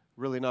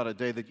really not a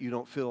day that you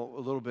don't feel a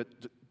little bit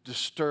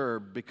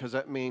disturbed, because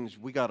that means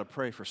we got to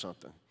pray for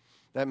something.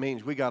 That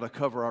means we got to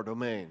cover our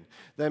domain.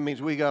 That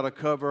means we got to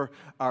cover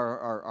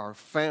our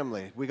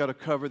family. We got to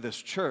cover this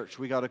church.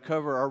 We got to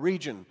cover our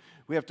region.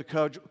 We have to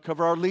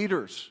cover our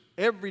leaders.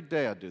 Every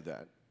day I do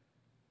that.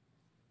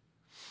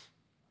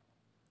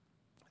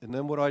 And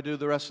then what do I do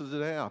the rest of the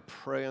day? I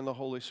pray in the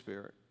Holy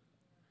Spirit.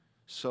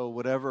 So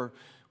whatever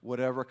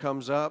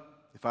comes up,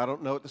 if I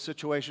don't know what the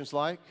situation's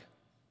like,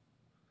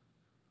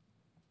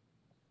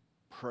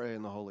 pray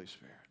in the Holy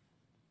Spirit.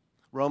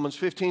 Romans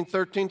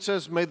 15:13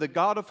 says, may the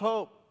God of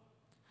hope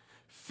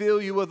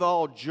fill you with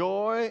all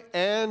joy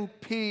and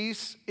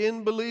peace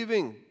in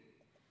believing.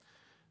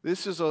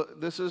 This is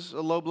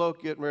a low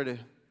bloke getting ready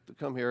to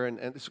come here, and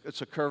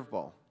it's a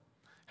curveball.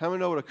 How many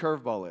know what a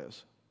curveball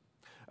is?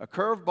 A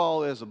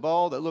curveball is a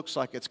ball that looks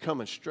like it's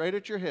coming straight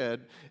at your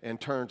head and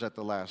turns at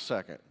the last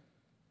second.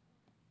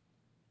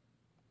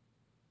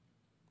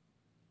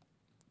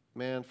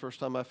 Man, first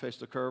time I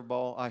faced a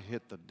curveball, I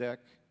hit the deck.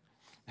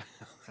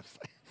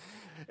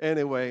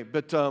 Anyway,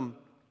 but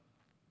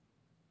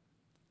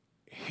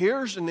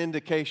here's an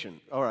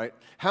indication. All right,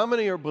 how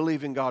many are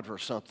believing God for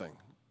something?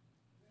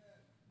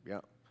 Yeah.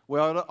 We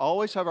ought to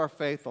always have our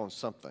faith on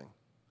something,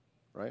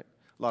 right?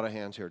 A lot of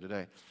hands here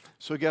today.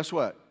 So guess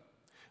what?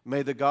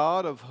 May the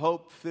God of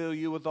hope fill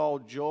you with all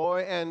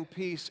joy and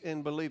peace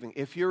in believing.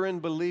 If you're in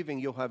believing,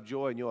 you'll have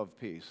joy and you'll have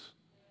peace.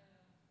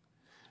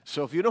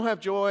 So if you don't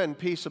have joy and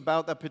peace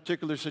about that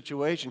particular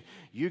situation,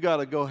 you got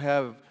to go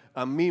have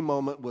a me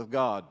moment with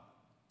God.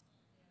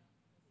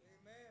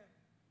 Amen.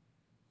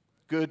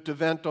 Good to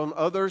vent on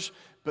others,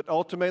 but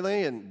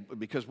ultimately, and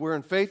because we're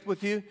in faith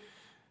with you,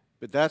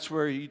 but that's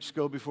where you just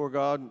go before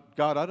God.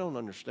 God, I don't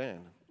understand,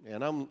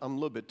 and I'm a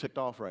little bit ticked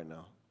off right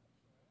now.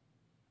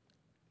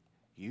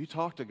 You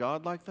talk to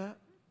God like that?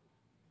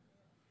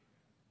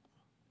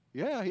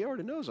 Yeah, He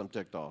already knows I'm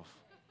ticked off.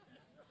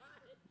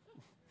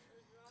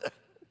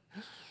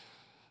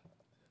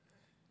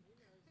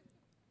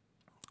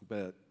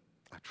 But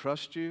I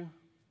trust you.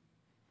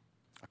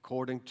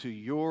 According to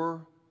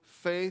your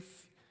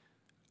faith,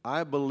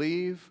 I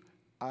believe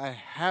I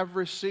have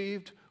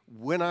received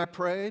when I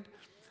prayed.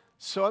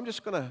 So I'm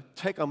just going to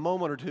take a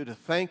moment or two to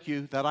thank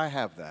you that I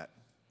have that.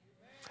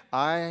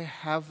 I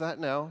have that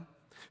now.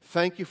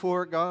 Thank you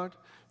for it, God.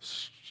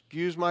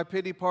 Excuse my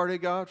pity party,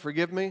 God.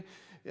 Forgive me.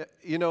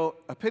 You know,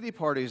 a pity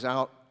party is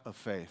out of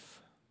faith.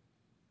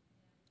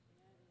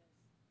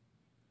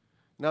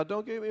 Now,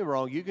 don't get me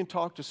wrong. You can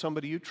talk to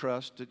somebody you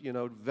trust,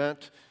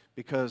 vent,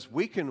 because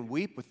we can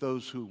weep with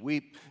those who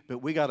weep, but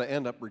we got to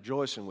end up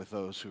rejoicing with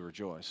those who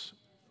rejoice.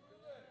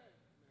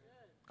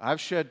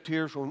 I've shed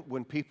tears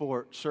when people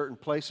were at certain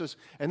places,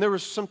 and there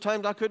was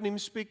sometimes I couldn't even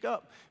speak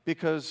up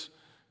because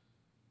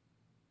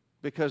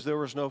there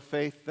was no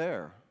faith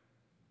there.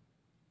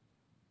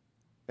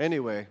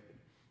 Anyway,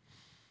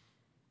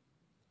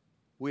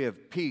 we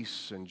have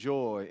peace and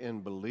joy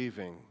in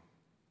believing.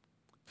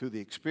 Through the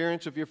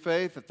experience of your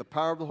faith, at the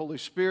power of the Holy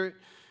Spirit,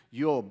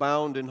 you'll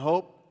abound in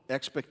hope,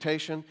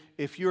 expectation.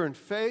 If you're in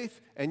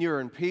faith and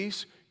you're in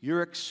peace,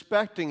 you're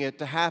expecting it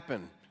to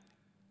happen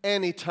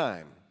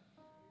anytime,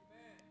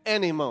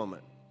 any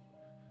moment.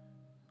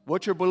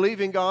 What you're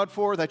believing God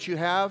for that you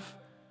have,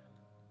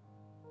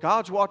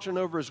 God's watching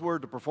over His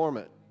word to perform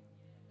it.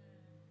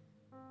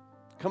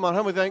 Come on,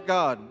 how many thank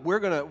God? We're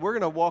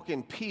gonna walk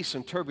in peace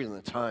in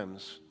turbulent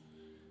times.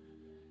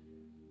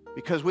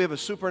 Because we have a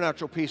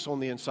supernatural peace on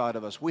the inside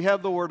of us. We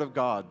have the Word of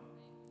God.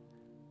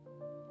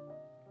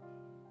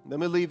 Let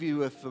me leave you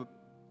with the...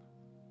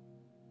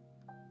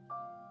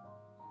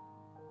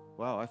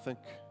 Wow, I think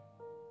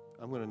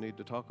I'm going to need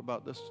to talk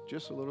about this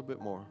just a little bit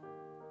more.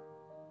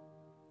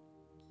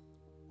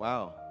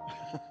 Wow.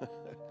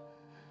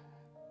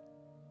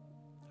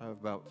 I have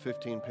about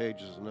 15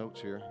 pages of notes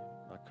here.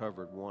 I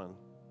covered one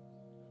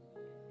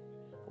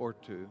or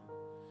two.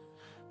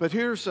 But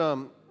here's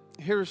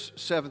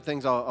 7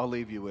 things I'll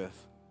leave you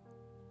with.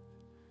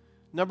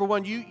 Number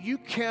 1, you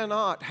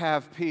cannot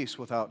have peace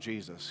without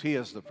Jesus. He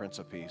is the Prince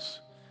of Peace.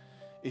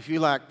 If you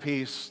lack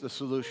peace, the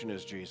solution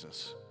is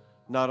Jesus.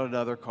 Not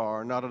another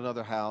car, not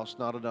another house,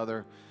 not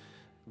another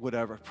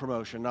whatever,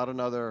 promotion, not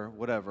another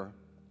whatever.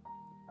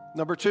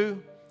 Number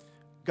 2,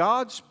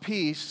 God's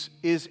peace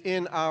is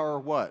in our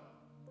what?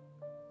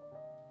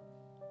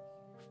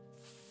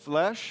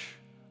 Flesh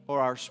or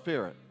our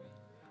spirit?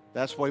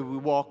 That's why we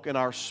walk in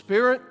our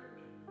spirit,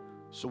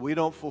 so we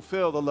don't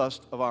fulfill the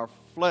lust of our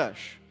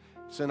flesh.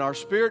 It's in our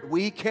spirit.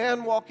 We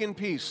can walk in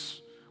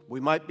peace. We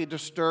might be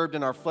disturbed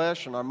in our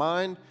flesh and our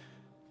mind,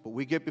 but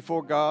we get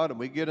before God and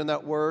we get in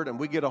that Word and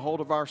we get a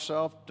hold of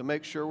ourselves to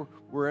make sure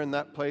we're in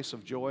that place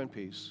of joy and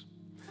peace.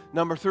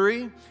 Number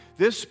 3,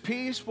 this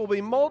peace will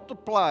be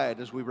multiplied,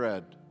 as we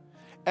read,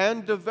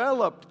 and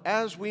developed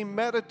as we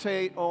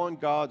meditate on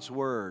God's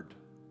Word.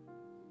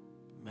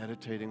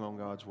 Meditating on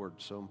God's Word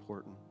is so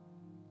important.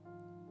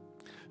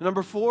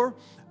 Number 4,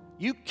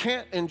 you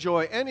can't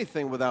enjoy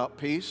anything without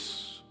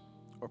peace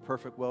or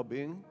perfect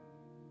well-being.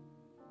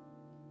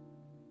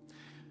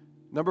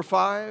 Number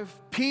 5,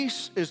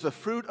 peace is the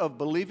fruit of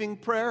believing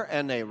prayer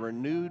and a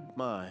renewed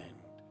mind.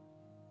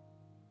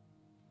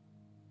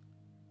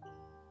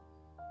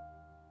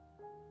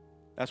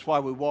 That's why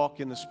we walk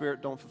in the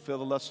Spirit, don't fulfill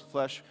the lust of the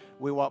flesh.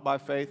 We walk by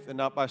faith and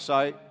not by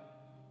sight.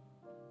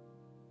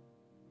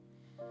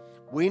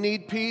 We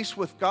need peace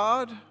with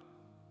God.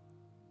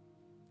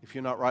 If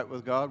you're not right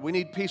with God, we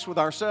need peace with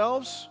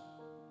ourselves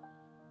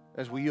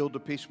as we yield to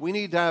peace. We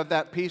need to have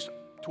that peace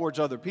towards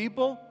other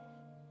people.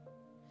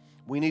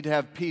 We need to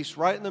have peace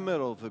right in the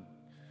middle of the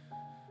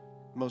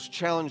most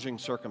challenging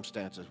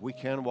circumstances. We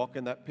can walk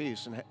in that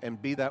peace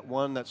and be that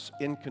one that's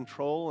in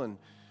control, and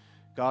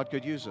God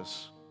could use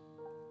us.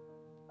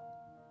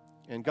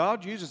 And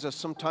God uses us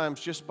sometimes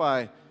just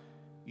by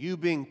you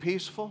being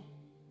peaceful,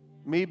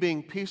 me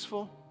being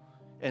peaceful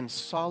and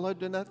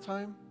solid in that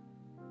time.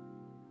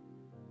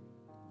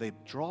 They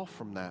draw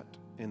from that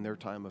in their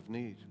time of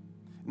need.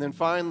 And then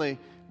finally,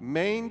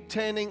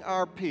 maintaining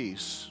our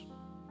peace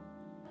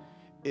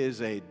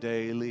is a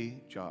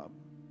daily job.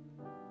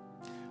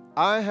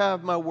 I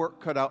have my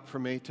work cut out for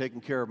me,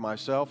 taking care of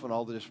myself and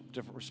all the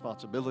different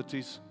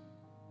responsibilities.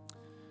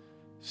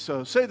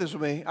 So say this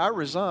with me: I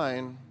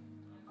resign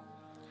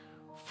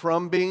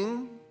from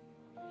being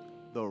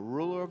the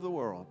ruler of the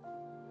world.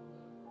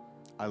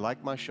 I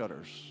like my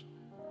shutters.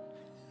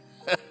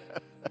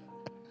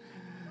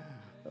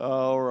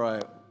 All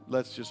right,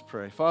 let's just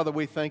pray. Father,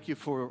 we thank you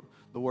for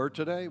the word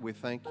today. We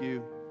thank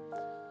you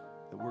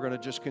that we're going to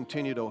just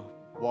continue to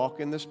walk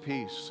in this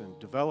peace and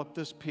develop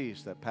this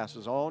peace that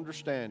passes all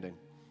understanding.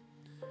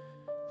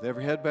 With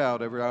every head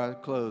bowed, every eye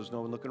closed,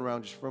 no one looking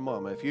around just for a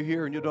moment. If you're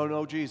here and you don't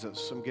know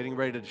Jesus, I'm getting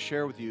ready to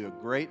share with you a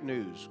great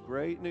news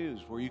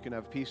where you can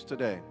have peace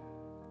today.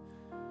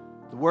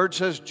 The Word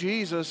says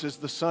Jesus is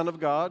the Son of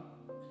God.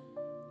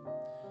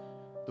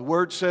 The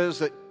Word says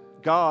that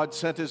God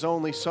sent His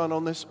only Son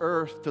on this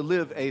earth to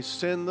live a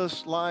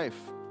sinless life.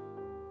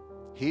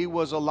 He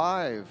was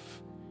alive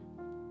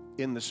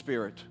in the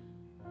Spirit.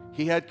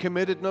 He had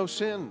committed no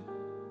sin.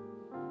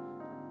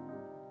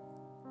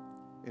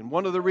 And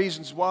one of the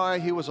reasons why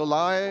He was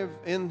alive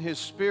in His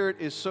Spirit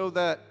is so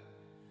that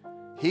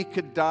He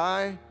could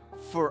die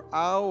for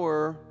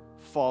our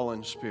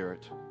fallen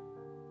spirit.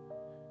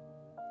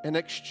 An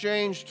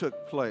exchange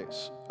took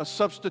place. A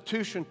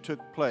substitution took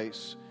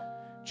place.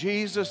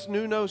 Jesus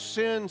knew no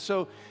sin,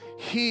 so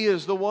He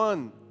is the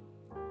one.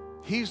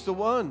 He's the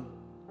one.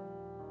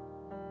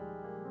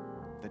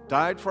 that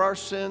died for our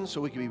sins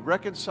so we can be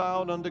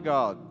reconciled unto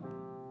God.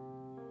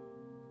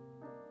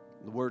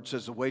 The Word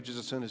says the wages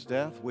of sin is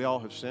death. We all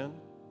have sinned.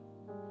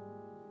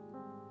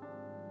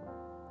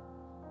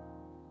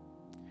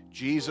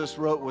 Jesus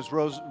was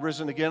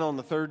risen again on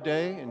the third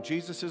day, and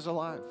Jesus is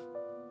alive.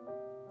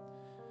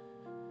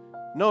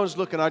 No one's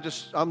looking.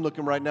 I'm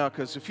looking right now,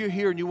 because if you're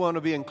here and you want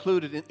to be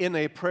included in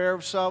a prayer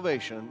of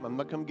salvation, I'm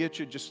not going to get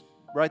you just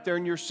right there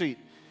in your seat.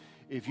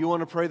 If you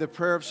want to pray the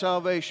prayer of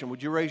salvation,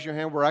 would you raise your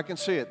hand where I can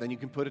see it? Then you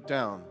can put it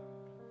down.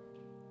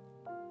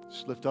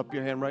 Just lift up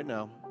your hand right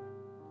now.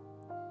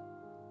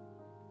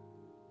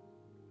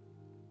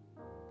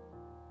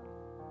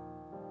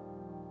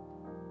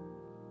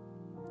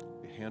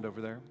 Your hand over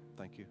there.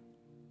 Thank you.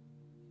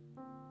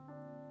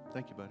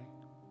 Thank you, buddy.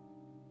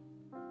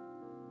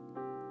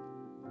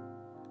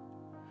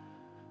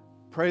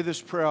 Pray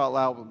this prayer out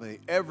loud with me.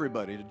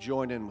 Everybody to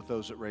join in with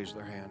those that raise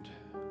their hand.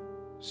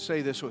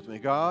 Say this with me.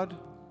 God,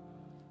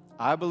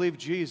 I believe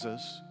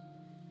Jesus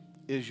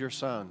is your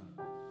Son.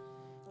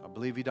 I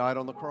believe He died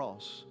on the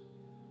cross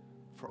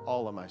for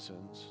all of my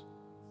sins.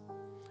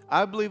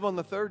 I believe on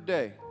the third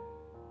day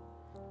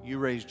you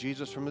raised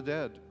Jesus from the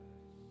dead.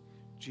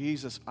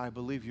 Jesus, I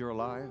believe you're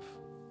alive.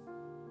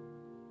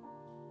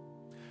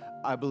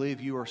 I believe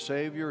you are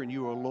Savior and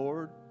you are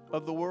Lord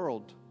of the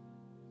world.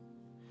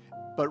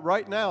 But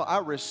right now, I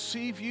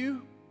receive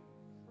you.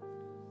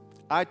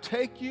 I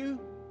take you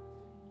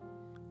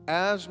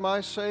as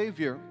my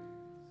Savior.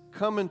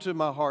 Come into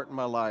my heart and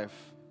my life.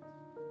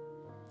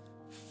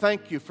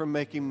 Thank you for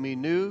making me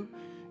new.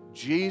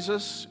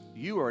 Jesus,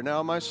 you are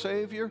now my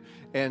Savior.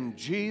 And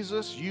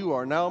Jesus, you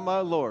are now my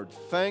Lord.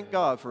 Thank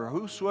God, for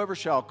whosoever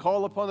shall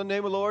call upon the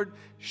name of the Lord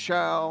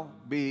shall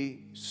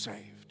be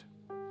saved.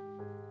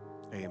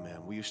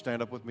 Amen. Will you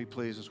stand up with me,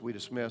 please, as we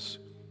dismiss?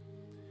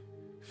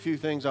 A few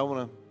things I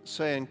want to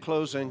say in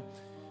closing.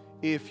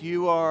 If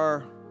you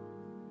are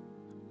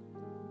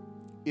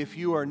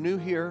new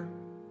here,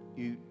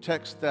 you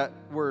text that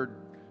word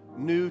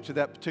new to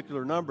that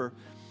particular number.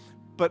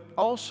 But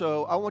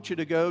also, I want you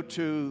to go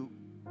to,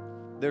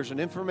 there's an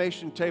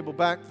information table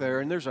back there,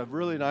 and there's a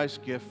really nice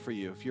gift for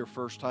you if you're a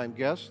first-time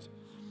guest.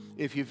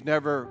 If you've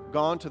never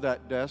gone to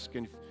that desk,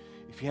 and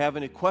if you have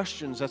any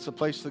questions, that's the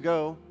place to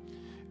go.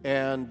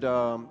 And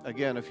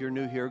again, if you're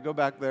new here, go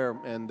back there,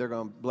 and they're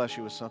going to bless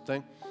you with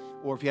something.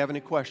 Or if you have any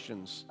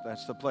questions,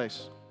 that's the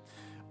place.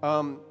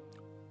 On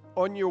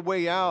your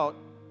way out,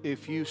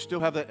 if you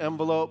still have that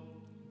envelope,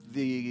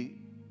 the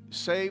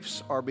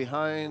safes are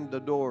behind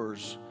the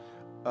doors.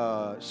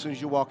 As soon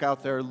as you walk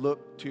out there,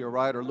 look to your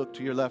right or look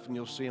to your left, and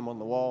you'll see them on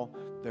the wall.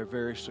 They're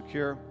very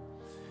secure.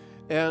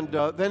 And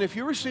then if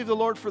you receive the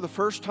Lord for the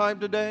first time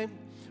today,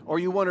 or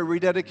you want to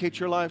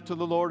rededicate your life to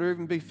the Lord, or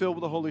even be filled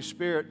with the Holy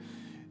Spirit,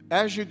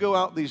 as you go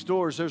out these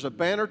doors, there's a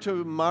banner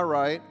to my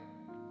right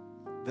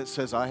that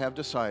says, I have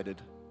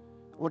decided.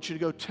 I want you to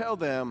go tell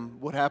them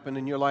what happened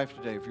in your life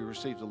today if you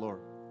received the Lord.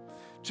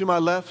 To my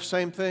left,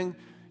 same thing.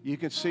 You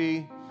can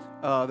see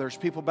there's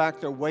people back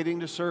there waiting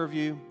to serve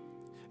you.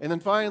 And then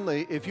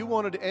finally, if you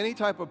wanted any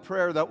type of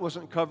prayer that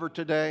wasn't covered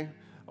today,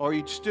 or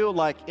you'd still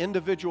like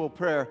individual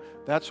prayer,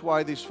 that's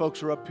why these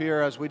folks are up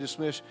here as we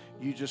dismiss.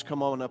 You just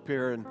come on up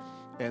here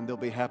and they'll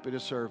be happy to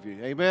serve you.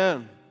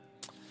 Amen.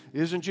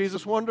 Isn't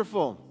Jesus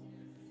wonderful?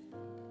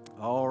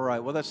 All right.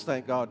 Well, let's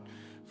thank God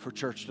for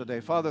church today.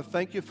 Father,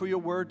 thank you for your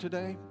word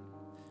today.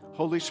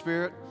 Holy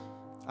Spirit,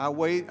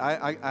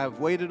 I've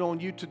waited on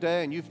you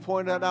today, and you've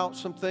pointed out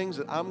some things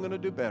that I'm going to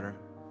do better.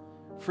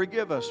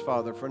 Forgive us,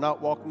 Father, for not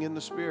walking in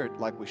the Spirit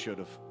like we should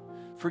have.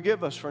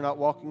 Forgive us for not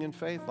walking in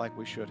faith like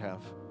we should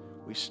have.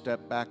 We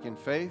step back in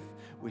faith.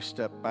 We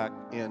step back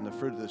in the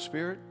fruit of the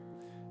Spirit.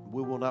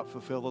 We will not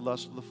fulfill the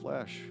lust of the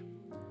flesh.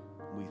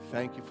 We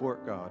thank you for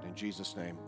it, God. In Jesus' name,